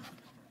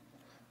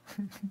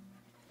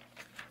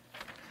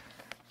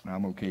 Now,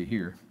 I'm okay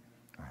here,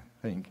 I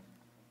think.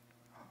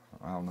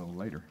 I'll know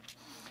later.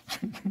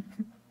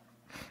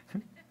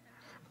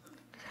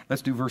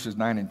 Let's do verses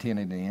 9 and 10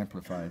 in the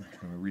Amplified.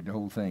 We'll read the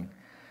whole thing.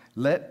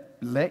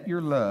 Let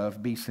your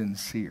love be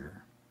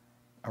sincere,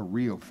 a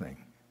real thing.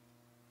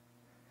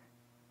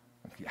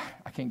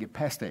 I can't get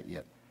past that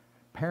yet.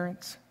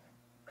 Parents,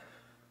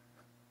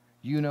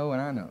 you know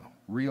and I know,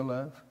 real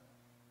love.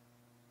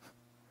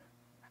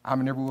 I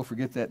never will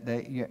forget that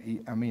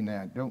day.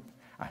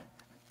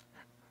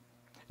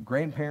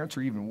 Grandparents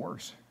are even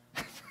worse.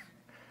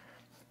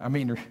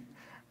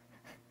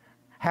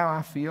 How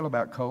I feel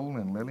about Cole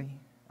and Lily.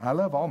 I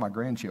love all my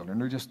grandchildren.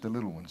 They're just the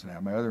little ones now.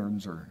 My other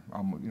ones are,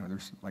 they're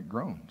like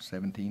grown,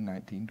 17,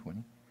 19,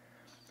 20.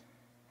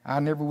 I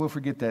never will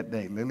forget that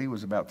day. Lily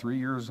was about 3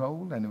 years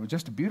old, and it was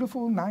just a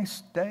beautiful,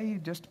 nice day.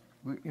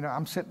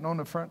 I'm sitting on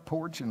the front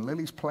porch, and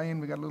Lily's playing.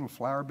 We got a little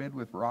flower bed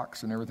with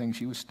rocks and everything.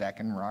 She was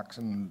stacking rocks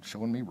and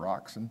showing me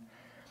rocks,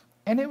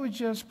 and it was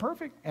just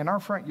perfect. And our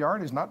front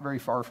yard is not very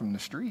far from the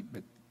street,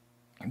 but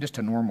just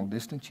a normal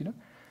distance,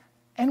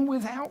 And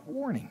without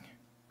warning,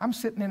 I'm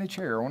sitting in a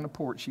chair on the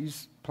porch.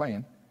 She's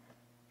playing.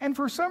 And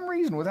for some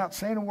reason, without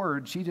saying a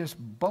word, she just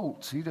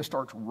bolts. She just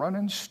starts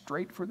running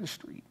straight for the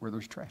street where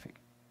there's traffic.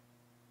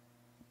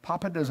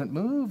 Papa doesn't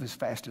move as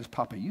fast as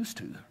Papa used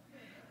to.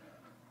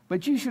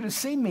 But you should have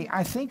seen me.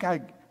 I think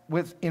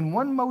in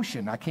one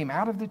motion, I came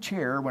out of the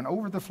chair, went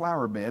over the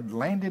flower bed,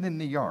 landed in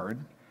the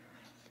yard,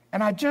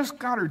 and I just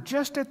got her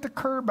just at the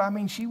curb.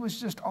 She was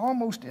just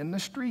almost in the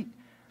street.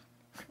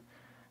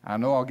 I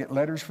know I'll get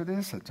letters for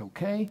this. That's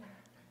okay.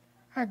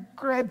 I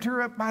grabbed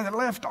her up by the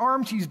left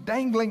arm. She's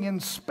dangling in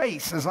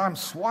space as I'm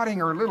swatting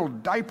her little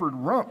diapered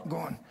rump,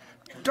 going,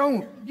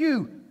 "Don't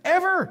you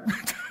ever!"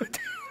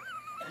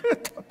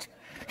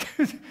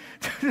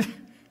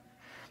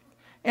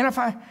 And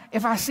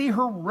if I see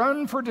her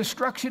run for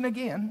destruction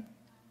again,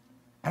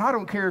 and I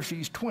don't care if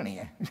she's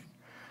 20,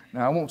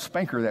 now I won't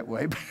spank her that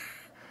way, but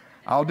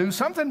I'll do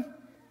something.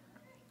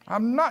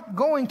 I'm not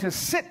going to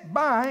sit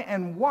by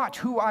and watch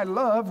who I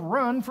love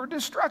run for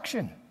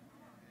destruction.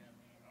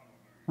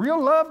 Real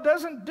love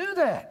doesn't do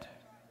that.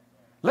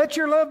 Let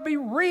your love be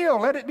real.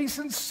 Let it be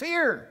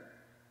sincere.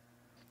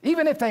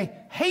 Even if they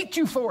hate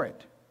you for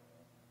it.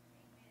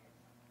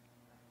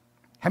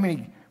 How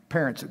many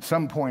parents at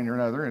some point or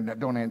another, and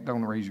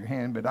don't raise your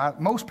hand, but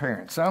most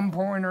parents, some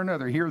point or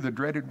another, hear the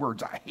dreaded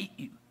words, "I hate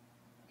you."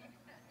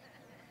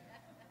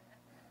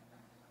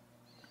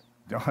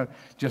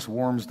 Just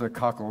warms the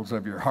cockles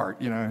of your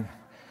heart,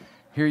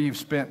 Here you've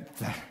spent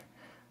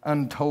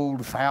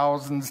untold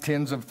thousands,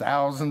 tens of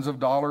thousands of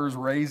dollars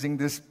raising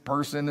this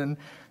person and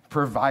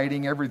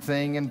providing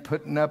everything and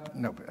putting up,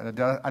 no,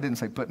 I didn't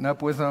say putting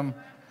up with them,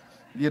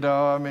 and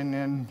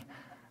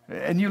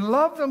you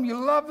love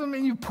them,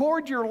 and you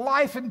poured your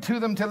life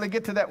into them till they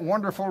get to that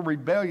wonderful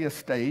rebellious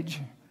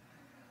stage.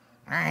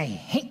 "I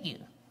hate you.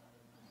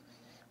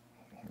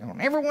 I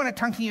don't ever want to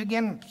talk to you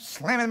again.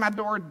 Slamming my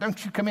door.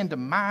 Don't you come into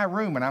my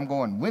room." And I'm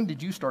going, "When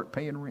did you start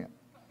paying rent?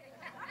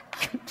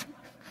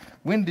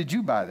 When did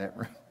you buy that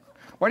room?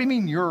 What do you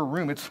mean your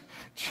room? It's..."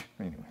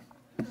 Anyway.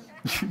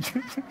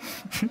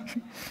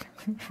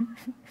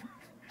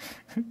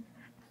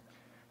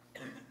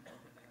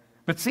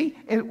 But see,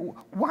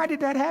 why did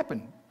that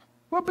happen?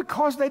 Well,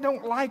 because they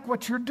don't like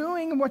what you're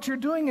doing, and what you're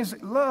doing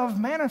is love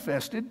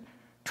manifested,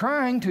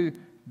 trying to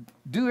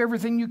do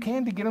everything you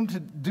can to get them to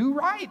do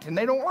right, and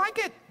they don't like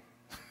it.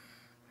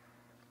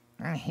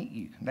 "I hate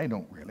you." They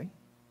don't really.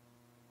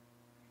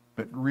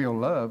 But real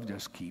love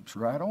just keeps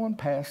right on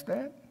past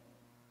that.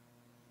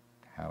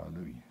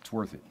 Hallelujah. It's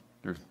worth it.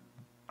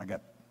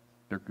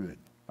 They're good.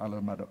 I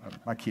love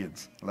my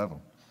kids. Love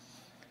them.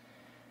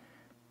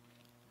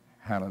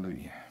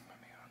 Hallelujah.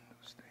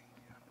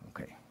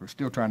 Okay, we're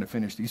still trying to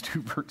finish these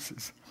 2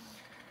 verses.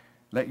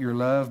 Let your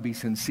love be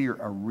sincere,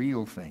 a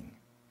real thing.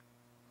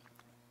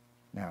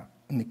 Now,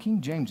 in the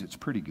King James, it's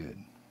pretty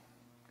good.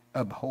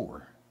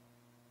 Abhor.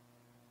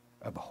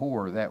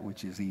 Abhor that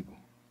which is evil.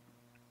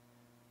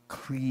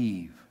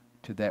 Cleave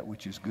to that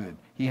which is good.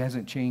 He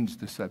hasn't changed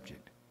the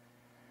subject.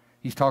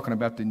 He's talking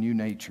about the new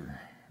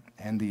nature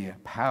and the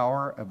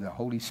power of the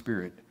Holy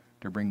Spirit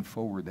to bring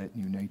forward that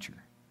new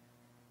nature.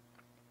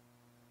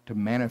 To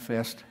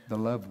manifest the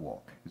love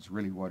walk is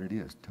really what it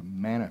is. To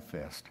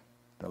manifest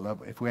the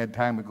love. If we had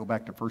time, we'd go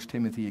back to 1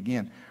 Timothy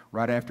again.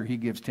 Right after he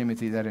gives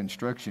Timothy that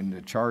instruction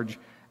to charge,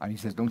 he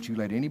says, don't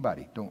let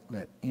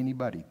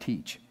anybody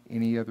teach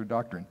any other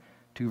doctrine.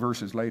 2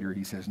 verses later,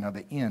 he says, now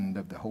the end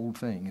of the whole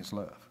thing is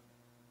love.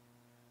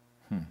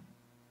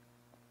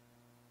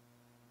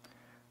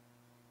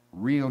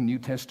 Real New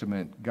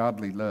Testament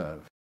godly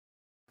love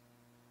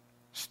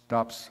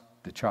stops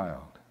the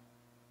child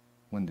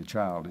when the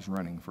child is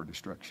running for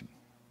destruction.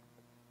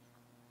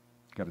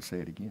 Got to say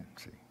it again,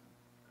 see.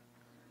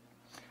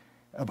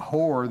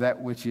 Abhor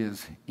that which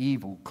is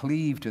evil.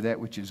 Cleave to that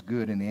which is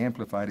good. In the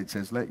Amplified, it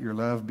says, let your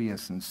love be a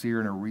sincere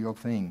and a real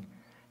thing.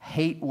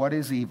 Hate what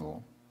is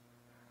evil.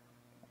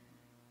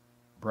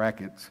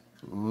 Brackets,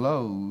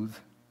 loathe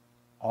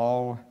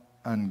all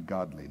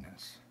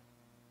ungodliness.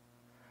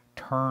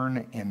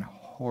 Turn in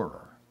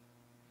horror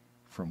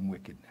from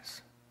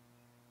wickedness.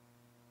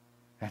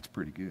 That's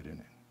pretty good, isn't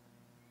it?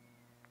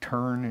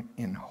 Turn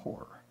in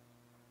horror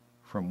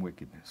from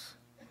wickedness.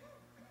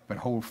 but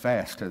hold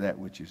fast to that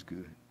which is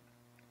good.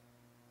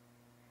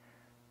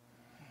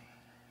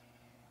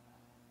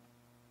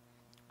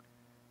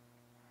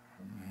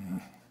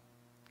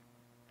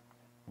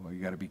 Well, you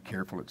got to be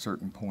careful at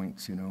certain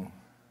points, you know.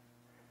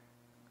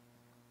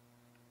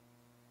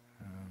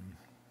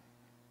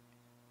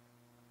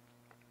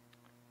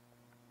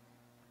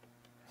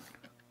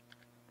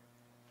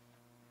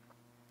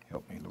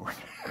 Help me, Lord.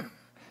 I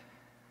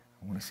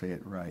want to say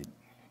it right.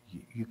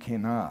 You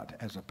cannot,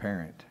 as a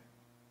parent,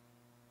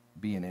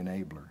 be an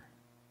enabler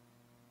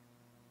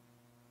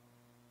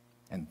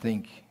and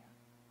think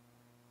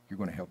you're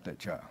going to help that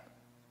child.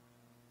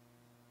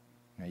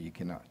 No, you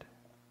cannot.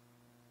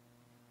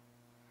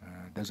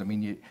 Doesn't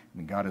mean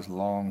God is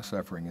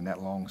long-suffering, and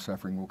that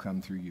long-suffering will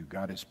come through you.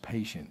 God is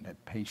patient,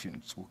 that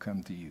patience will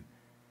come to you.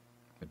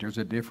 But there's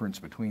a difference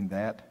between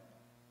that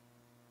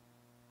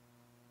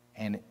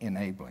and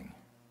enabling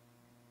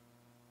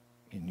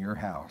in your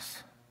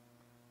house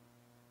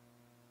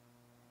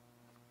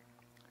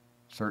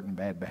certain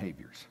bad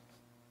behaviors.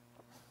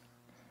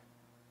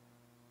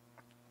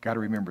 Got to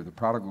remember, the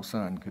prodigal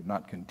son could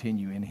not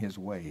continue in his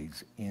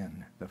ways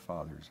in the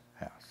Father's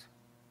house.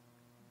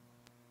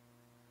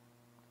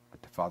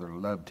 But the Father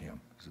loved him.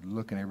 He was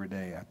looking every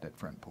day out that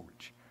front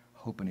porch,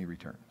 hoping he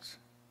returns.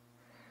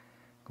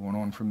 Going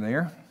on from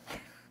there,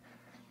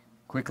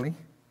 quickly,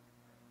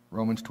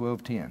 Romans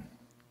 12:10.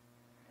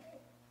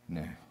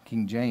 Now,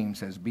 King James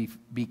says, be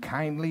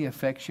kindly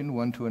affectioned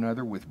one to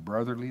another with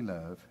brotherly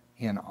love,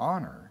 in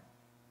honor,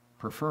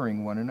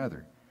 preferring one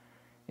another.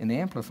 In the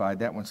Amplified,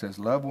 that one says,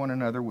 love one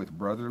another with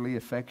brotherly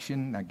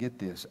affection. Now get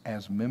this,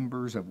 as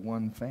members of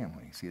one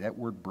family. See, that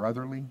word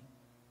brotherly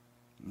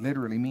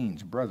literally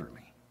means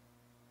brotherly.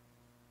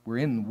 We're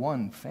in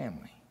one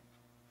family.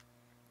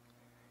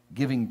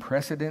 Giving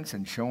precedence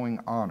and showing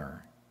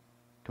honor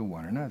to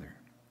one another.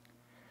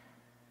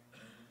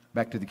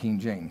 Back to the King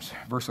James,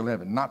 verse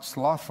 11, not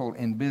slothful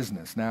in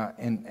business. Now,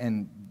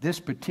 in this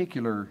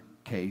particular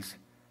case,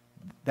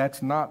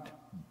 that's not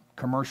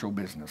commercial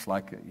business,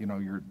 like, you know,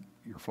 your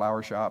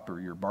flower shop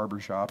or your barber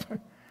shop.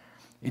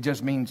 It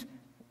just means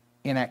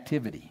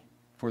inactivity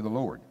for the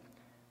Lord.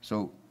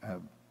 So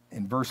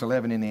in verse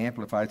 11 in the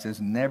Amplified, it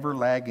says, never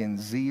lag in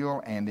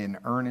zeal and in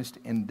earnest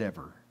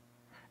endeavor.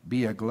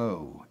 Be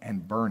aglow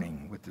and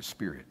burning with the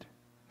Spirit,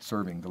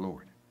 serving the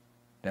Lord.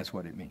 That's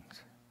what it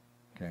means.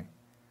 Okay?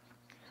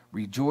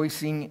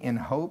 Rejoicing in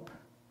hope.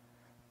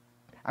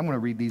 I'm going to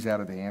read these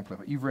out of the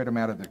Amplified. You've read them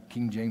out of the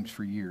King James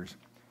for years.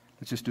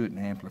 Let's just do it in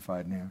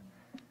Amplified now.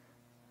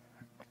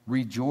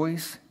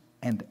 Rejoice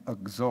and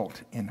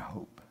exult in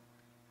hope.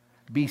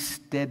 Be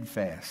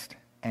steadfast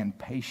and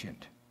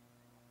patient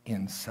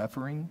in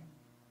suffering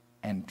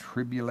and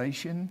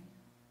tribulation.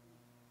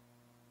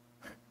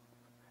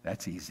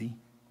 That's easy.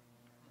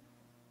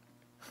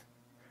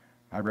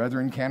 I'd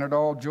rather count it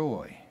all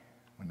joy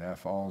when thou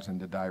falls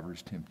into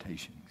divers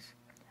temptations.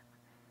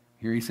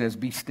 Here he says,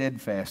 be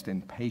steadfast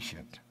and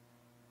patient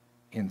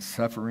in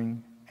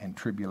suffering and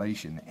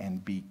tribulation,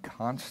 and be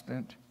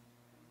constant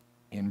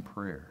in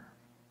prayer.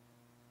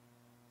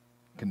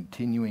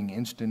 Continuing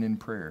instant in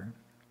prayer.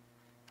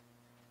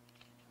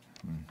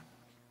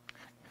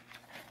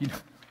 You know,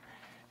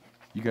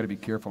 you got to be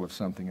careful of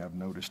something I've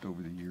noticed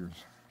over the years.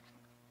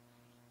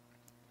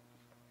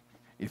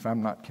 If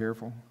I'm not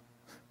careful,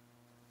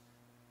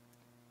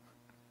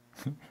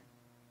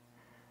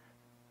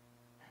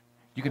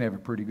 you can have a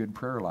pretty good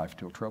prayer life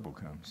till trouble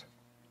comes.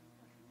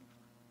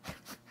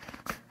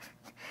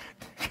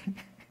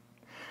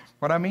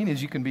 What I mean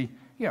is you can be,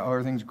 you know,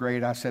 everything's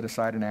great. I set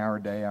aside an hour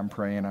a day. I'm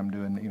praying. I'm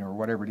doing, you know, or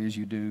whatever it is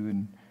you do.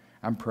 And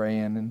I'm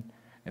praying.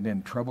 And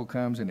then trouble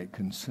comes and it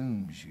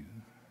consumes you.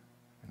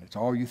 And it's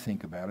all you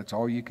think about. It's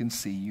all you can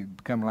see. You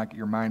become like,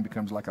 your mind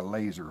becomes like a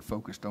laser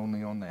focused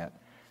only on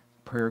that.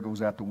 Prayer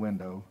goes out the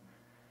window.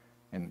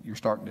 And you're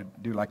starting to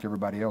do like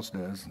everybody else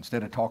does.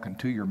 Instead of talking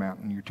to your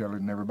mountain, you're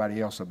telling everybody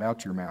else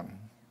about your mountain.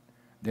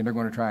 Then they're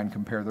going to try and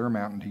compare their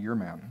mountain to your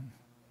mountain.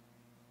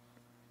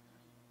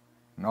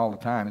 And all the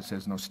time it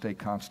says, no, stay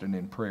constant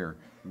in prayer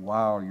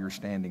while you're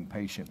standing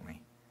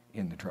patiently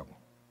in the trouble.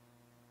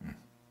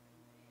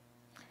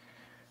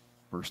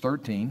 Verse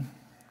 13,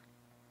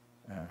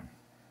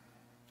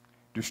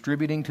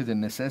 distributing to the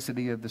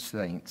necessity of the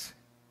saints,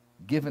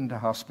 given to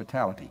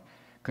hospitality.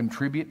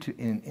 Contribute to,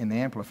 in the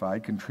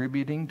Amplified,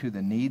 contributing to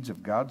the needs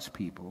of God's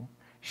people,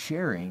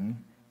 sharing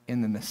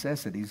in the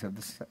necessities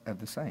of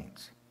the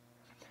saints,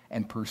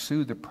 and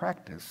pursue the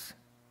practice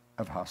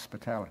of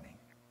hospitality.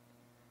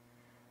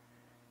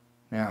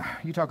 Now,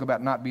 you talk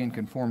about not being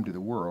conformed to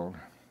the world.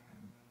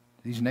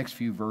 These next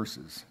few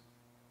verses,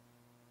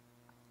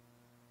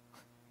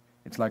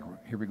 it's like,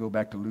 here we go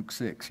back to Luke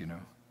 6, you know.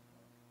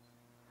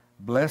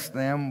 Bless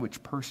them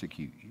which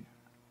persecute you.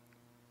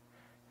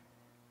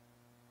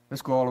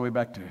 Let's go all the way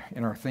back to,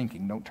 in our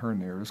thinking, don't turn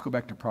there. Let's go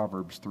back to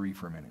Proverbs 3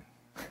 for a minute.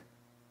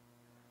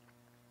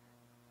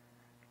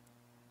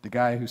 The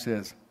guy who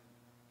says,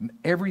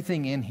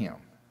 everything in him,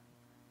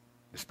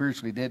 the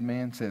spiritually dead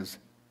man says,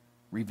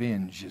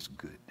 revenge is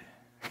good.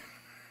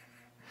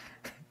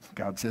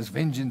 God says,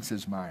 vengeance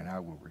is mine, I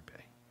will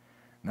repay.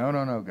 No,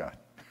 no, no, God.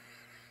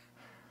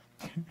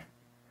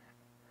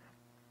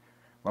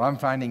 Well, I'm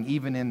finding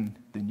even in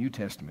the New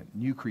Testament,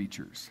 new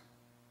creatures,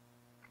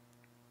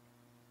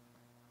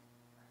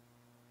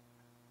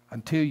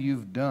 until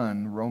you've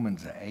done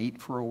Romans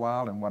 8 for a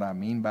while, and what I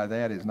mean by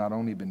that is not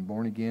only been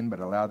born again,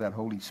 but allow that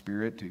Holy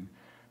Spirit to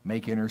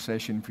make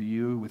intercession for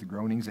you with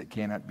groanings that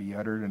cannot be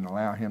uttered, and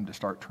allow Him to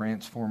start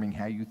transforming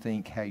how you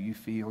think, how you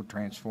feel,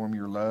 transform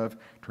your love,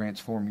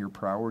 transform your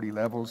priority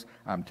levels.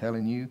 I'm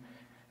telling you,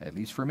 at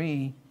least for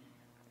me,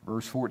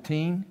 verse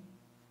 14,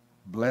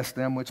 bless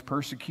them which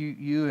persecute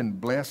you, and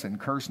bless and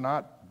curse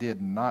not,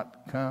 did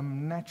not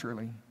come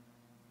naturally.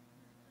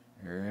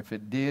 Or if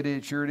it did,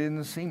 it sure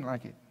didn't seem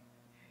like it.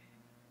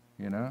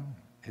 You know,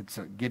 it's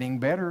getting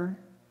better,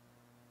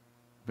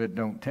 but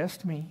don't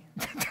test me.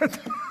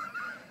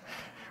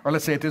 Or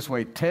let's say it this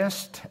way,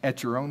 test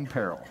at your own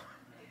peril.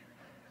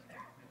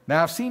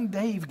 Now, I've seen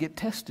Dave get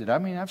tested. I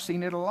mean, I've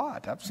seen it a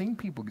lot. I've seen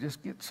people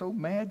just get so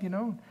mad, you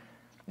know.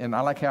 And I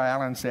like how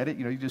Alan said it,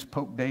 you know, you just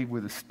poke Dave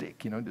with a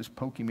stick, you know, just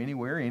poke him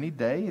anywhere, any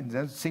day. And it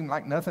doesn't seem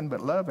like nothing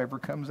but love ever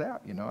comes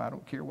out, you know. I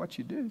don't care what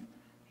you do.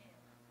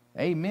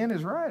 Amen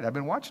is right. I've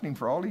been watching him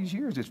for all these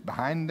years. It's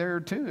behind there,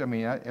 too. I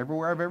mean,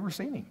 everywhere I've ever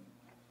seen him.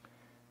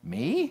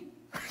 Me?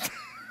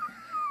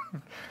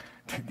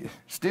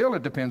 Still,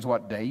 it depends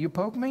what day you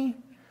poke me.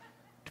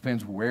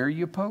 Depends where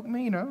you poke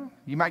me, you know.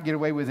 You might get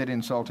away with it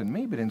insulting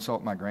me, but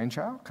insult my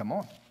grandchild? Come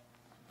on.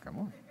 Come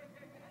on.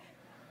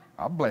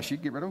 I'll bless you.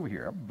 Get right over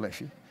here. I'll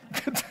bless you.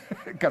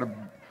 Got a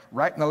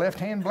right and the left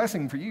hand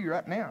blessing for you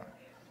right now.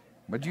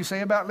 What'd you say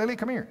about Lily?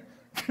 Come here.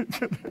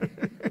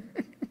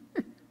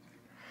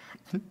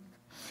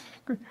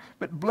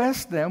 But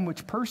bless them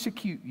which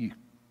persecute you.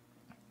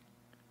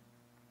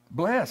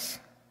 Bless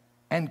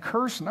and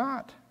curse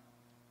not.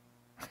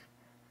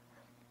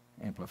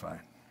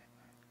 Amplified.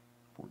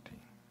 14.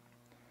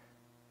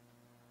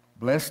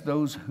 Bless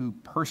those who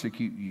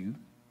persecute you,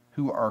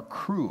 who are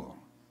cruel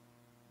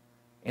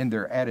in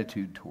their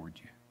attitude toward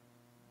you.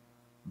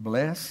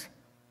 Bless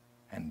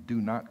and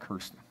do not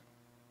curse them.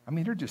 I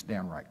mean, they're just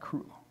downright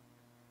cruel.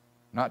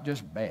 Not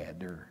just bad,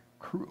 they're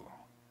cruel.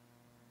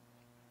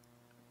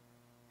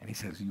 And he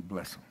says, you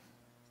bless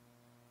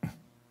them.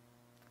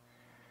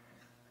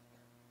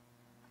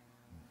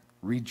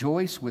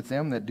 Rejoice with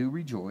them that do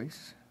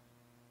rejoice.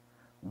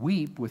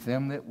 Weep with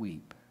them that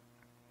weep.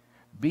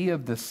 Be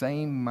of the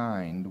same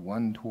mind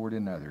one toward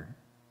another.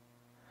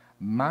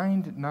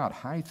 Mind not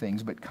high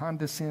things, but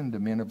condescend to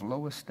men of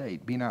low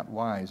estate. Be not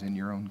wise in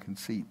your own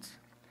conceits.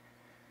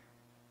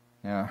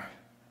 Now,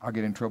 I'll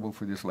get in trouble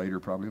for this later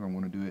probably. I don't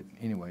want to do it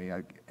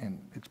anyway.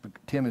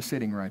 Tim is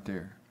sitting right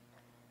there.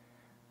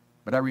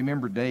 But I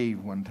remember Dave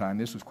one time,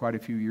 this was quite a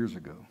few years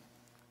ago,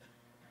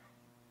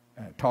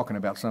 talking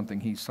about something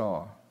he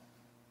saw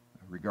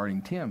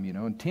regarding Tim, you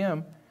know. And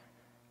Tim,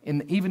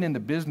 even in the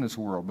business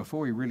world,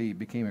 before he really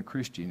became a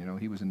Christian, you know,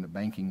 he was in the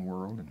banking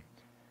world. And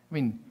I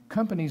mean,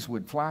 companies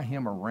would fly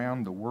him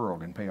around the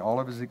world and pay all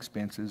of his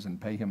expenses and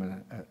pay him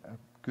a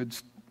good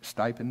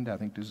stipend, I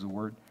think this is the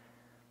word,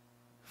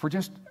 for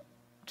just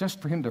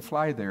for him to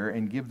fly there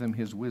and give them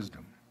his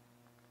wisdom.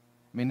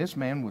 I mean, this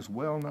man was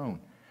well known.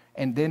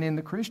 And then in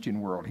the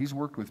Christian world, he's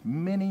worked with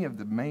many of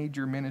the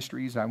major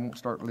ministries. I won't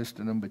start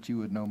listing them, but you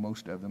would know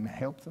most of them.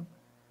 Help them.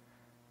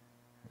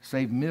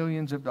 Save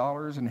millions of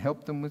dollars and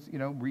help them with, you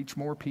know, reach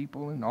more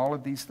people and all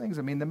of these things.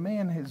 I mean, the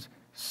man has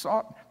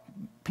sought,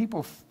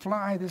 people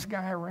fly this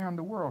guy around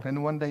the world.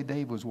 And one day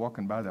Dave was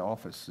walking by the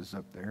offices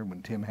up there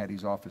when Tim had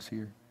his office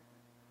here.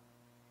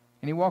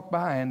 And he walked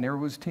by and there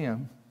was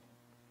Tim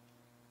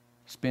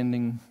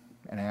spending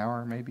an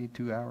hour, maybe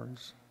 2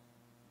 hours,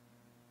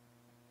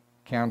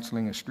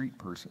 counseling a street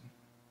person.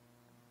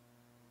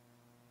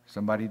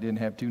 Somebody didn't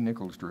have 2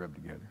 nickels to rub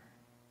together.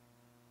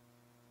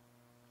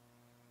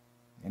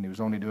 And he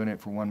was only doing it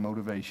for one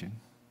motivation.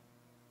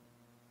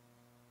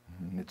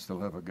 And it's the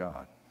love of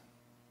God.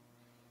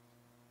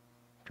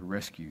 To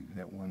rescue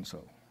that one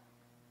soul.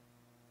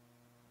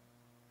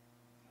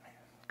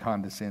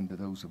 Condescend to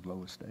those of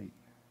low estate.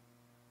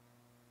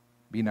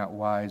 Be not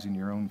wise in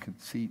your own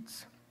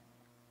conceits.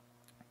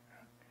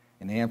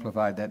 And the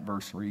Amplified, that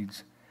verse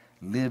reads,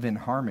 live in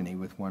harmony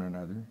with one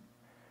another.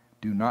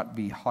 Do not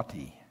be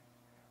haughty,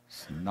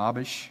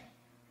 snobbish,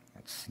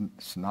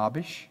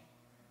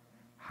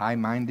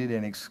 high-minded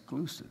and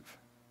exclusive,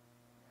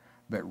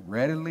 but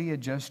readily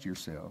adjust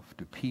yourself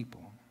to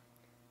people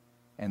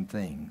and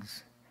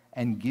things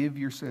and give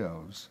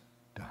yourselves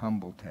to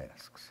humble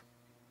tasks.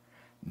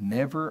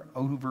 Never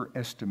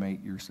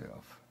overestimate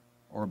yourself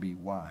or be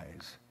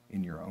wise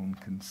in your own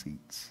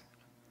conceits.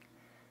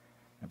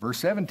 Now, verse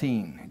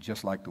 17,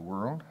 just like the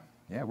world.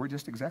 Yeah, we're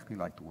just exactly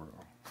like the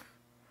world.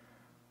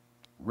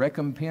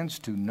 Recompense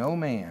to no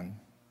man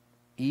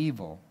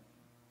evil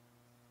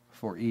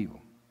for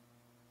evil.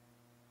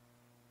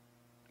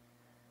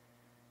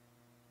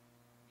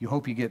 You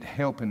hope you get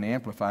help in the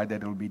Amplified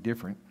that it'll be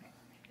different.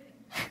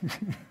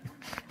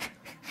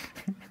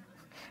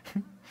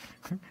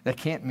 That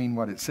can't mean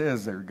what it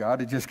says there,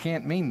 God. It just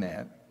can't mean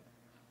that.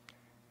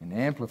 In the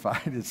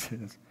Amplified it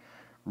says,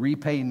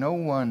 Repay no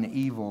one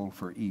evil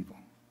for evil,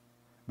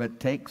 but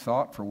take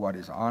thought for what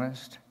is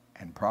honest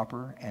and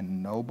proper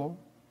and noble,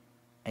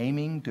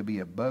 aiming to be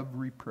above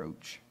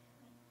reproach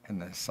in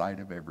the sight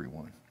of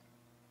everyone.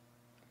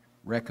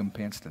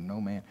 Recompense to no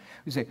man.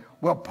 You say,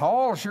 well,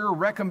 Paul sure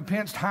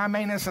recompensed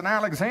Hymenaeus and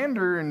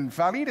Alexander and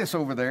Philetus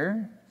over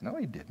there. No,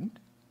 he didn't.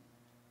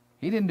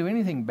 He didn't do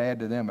anything bad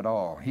to them at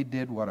all. He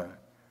did what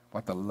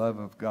the love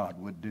of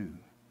God would do,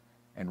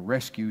 and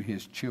rescue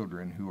his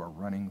children who are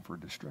running for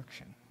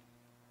destruction.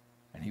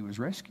 And he was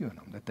rescuing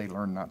them, that they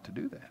learn not to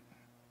do that.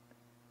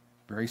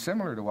 Very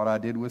similar to what I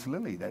did with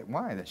Lily.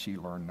 That she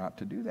learned not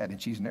to do that,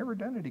 and she's never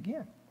done it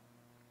again.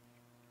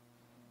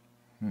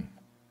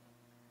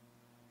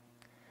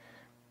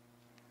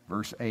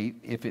 Verse 8,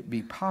 if it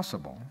be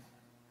possible,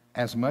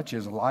 as much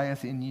as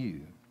lieth in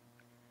you,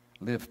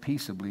 live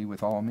peaceably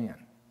with all men.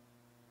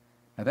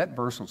 Now that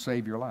verse will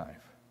save your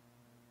life.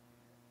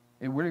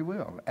 It really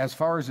will. As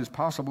far as is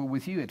possible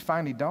with you, it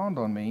finally dawned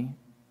on me,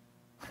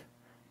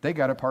 they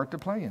got a part to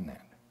play in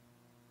that.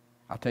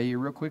 I'll tell you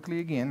real quickly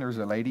again, there's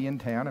a lady in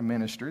town, a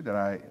minister, that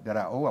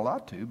I owe a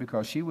lot to,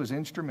 because she was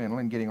instrumental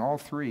in getting all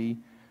three.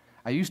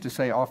 I used to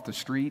say off the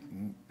street,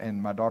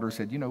 and my daughter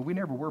said, we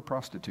never were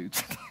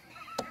prostitutes.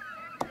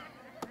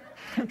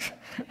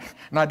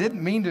 And I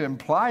didn't mean to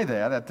imply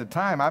that at the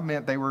time. I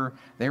meant they were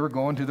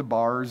going to the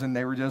bars, and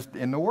they were just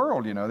in the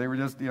world, they were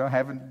just,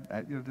 having,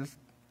 just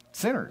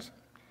sinners.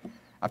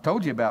 I've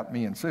told you about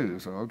me and Sue,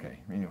 so okay,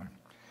 anyway.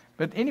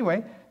 But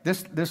anyway,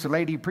 this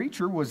lady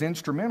preacher was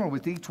instrumental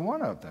with each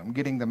one of them,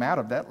 getting them out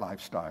of that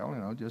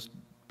lifestyle, just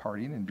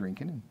partying and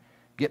drinking and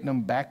getting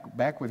them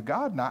back with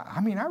God. And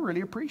I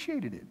really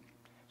appreciated it.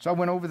 So I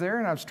went over there,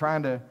 and I was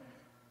trying to,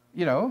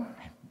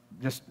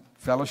 just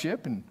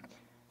fellowship. And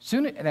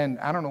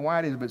I don't know why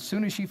it is, but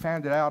soon as she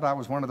found it out I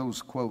was one of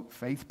those, quote,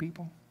 faith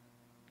people,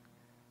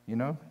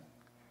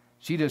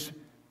 she just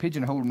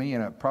pigeonholed me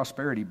in a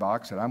prosperity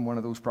box, that I'm one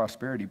of those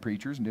prosperity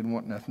preachers, and didn't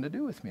want nothing to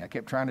do with me. I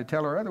kept trying to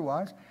tell her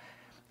otherwise.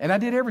 And I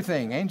did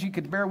everything. Angie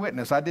could bear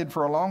witness. I did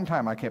for a long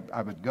time.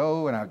 I would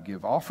go, and I would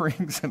give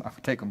offerings, and I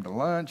would take them to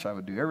lunch. I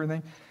would do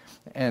everything.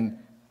 And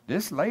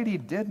this lady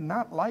did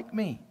not like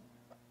me.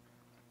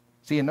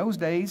 See, in those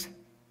days,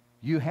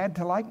 you had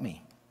to like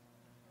me.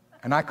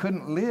 And I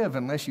couldn't live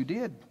unless you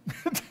did.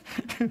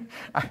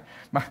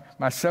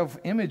 My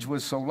self-image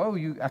was so low,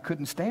 I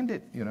couldn't stand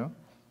it,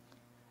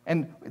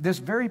 And this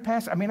very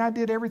past, I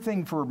did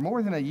everything for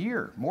more than a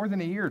year,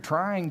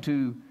 trying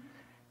to,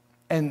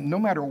 and no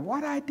matter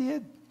what I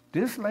did,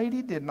 this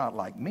lady did not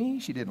like me.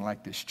 She didn't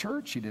like this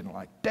church. She didn't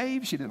like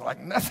Dave. She didn't like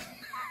nothing.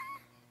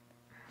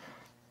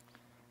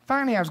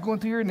 Finally, I was going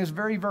through here in this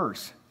very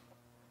verse.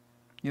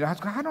 I was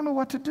going, I don't know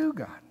what to do,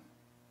 God.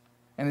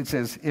 And it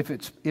says, if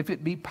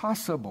it be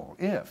possible,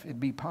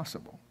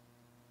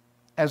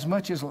 as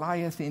much as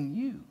lieth in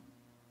you,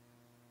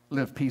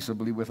 live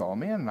peaceably with all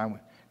men. And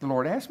the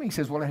Lord asked me, he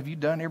says, well, have you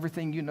done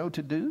everything you know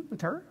to do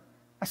with her?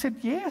 I said,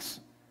 yes,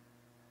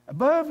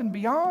 above and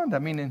beyond.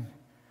 And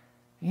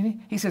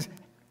he says,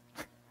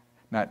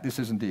 now this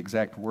isn't the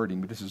exact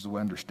wording, but this is the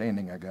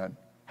understanding I got.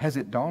 Has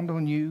it dawned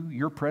on you,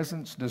 your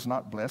presence does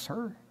not bless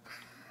her?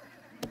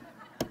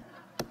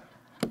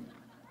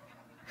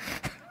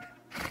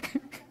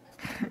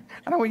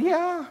 I went,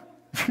 yeah.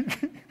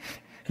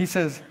 He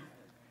says,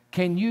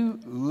 can you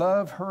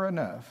love her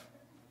enough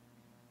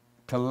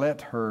to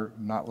let her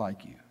not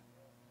like you?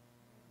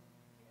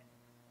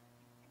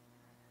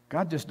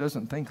 God just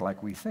doesn't think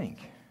like we think.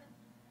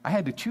 I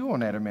had to chew on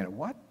that a minute.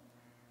 What?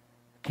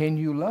 Can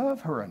you love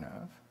her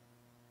enough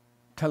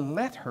to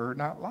let her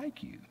not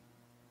like you?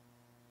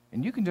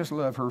 And you can just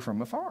love her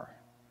from afar.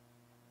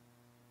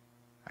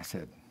 I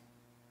said,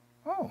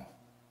 oh.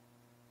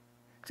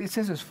 See, it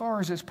says as far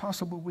as is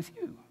possible with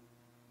you.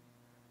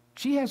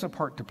 She has a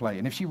part to play.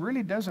 And if she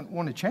really doesn't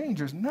want to change,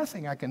 there's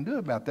nothing I can do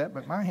about that,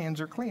 but my hands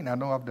are clean. I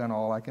know I've done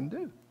all I can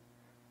do.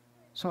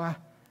 So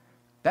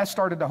that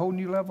started a whole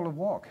new level of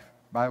walk.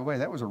 By the way,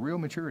 that was a real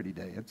maturity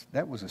day.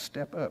 That was a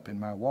step up in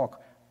my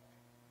walk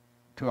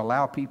to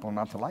allow people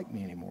not to like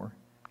me anymore.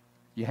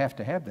 You have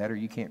to have that or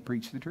you can't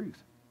preach the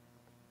truth.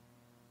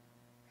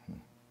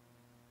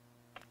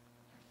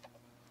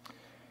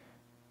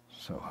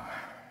 So,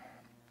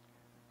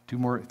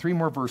 three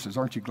more verses.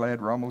 Aren't you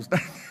glad we're almost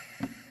done?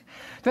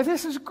 That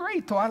this is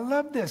great, though. I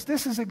love this.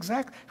 This is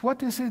exactly what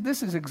this is.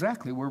 This is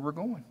exactly where we're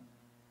going.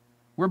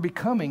 We're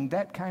becoming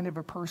that kind of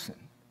a person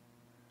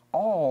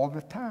all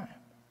the time.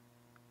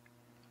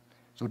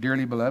 So,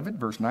 dearly beloved,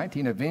 verse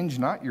 19, avenge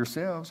not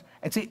yourselves.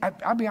 And see,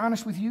 I'll be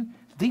honest with you,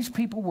 these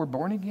people were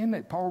born again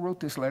that Paul wrote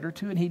this letter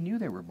to, and he knew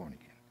they were born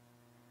again.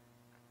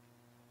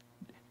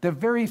 The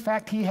very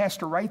fact he has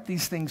to write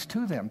these things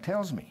to them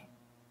tells me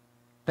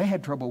they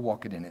had trouble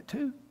walking in it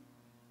too.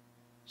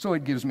 So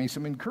it gives me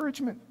some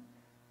encouragement.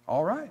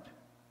 All right.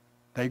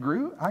 They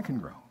grew, I can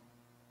grow.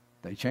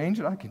 They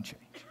changed, I can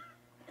change.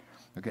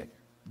 Okay.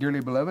 Dearly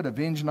beloved,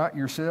 avenge not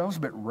yourselves,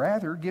 but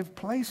rather give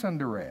place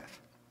unto wrath.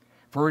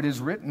 For it is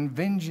written,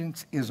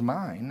 vengeance is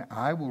mine,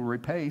 I will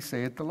repay,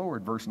 saith the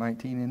Lord. Verse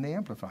 19 in the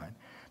Amplified.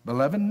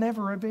 Beloved,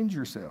 never avenge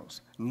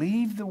yourselves.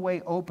 Leave the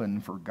way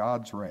open for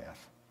God's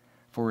wrath.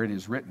 For it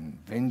is written,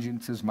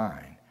 vengeance is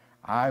mine.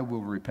 I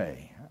will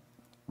repay,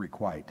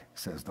 requite,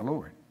 says the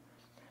Lord.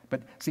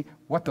 But see,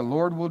 what the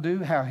Lord will do,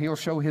 how he'll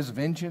show his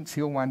vengeance,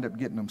 he'll wind up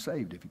getting them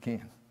saved if he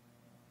can.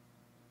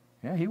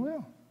 Yeah, he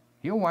will.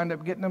 He'll wind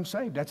up getting them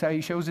saved. That's how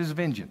he shows his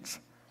vengeance.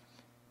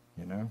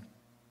 You know?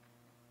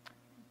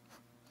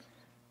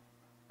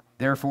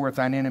 Therefore, if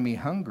thine enemy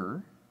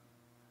hunger,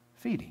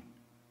 feed him.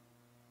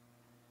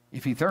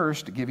 If he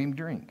thirst, give him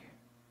drink.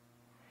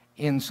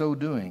 In so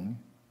doing,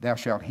 thou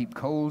shalt heap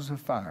coals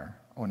of fire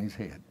on his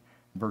head.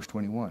 Verse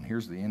 21,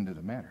 here's the end of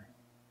the matter.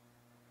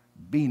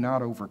 Be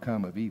not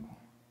overcome of evil.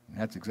 And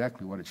that's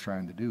exactly what it's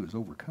trying to do, is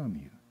overcome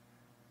you.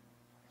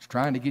 It's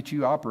trying to get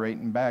you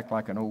operating back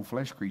like an old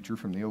flesh creature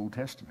from the Old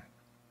Testament.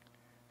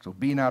 So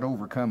be not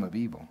overcome of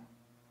evil,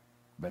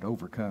 but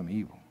overcome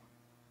evil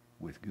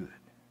with good.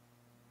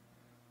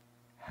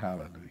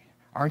 Hallelujah.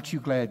 Aren't you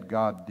glad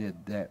God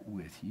did that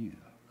with you?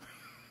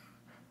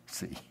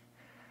 See,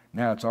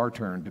 now it's our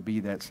turn to be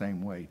that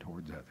same way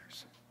towards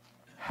others.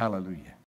 Hallelujah.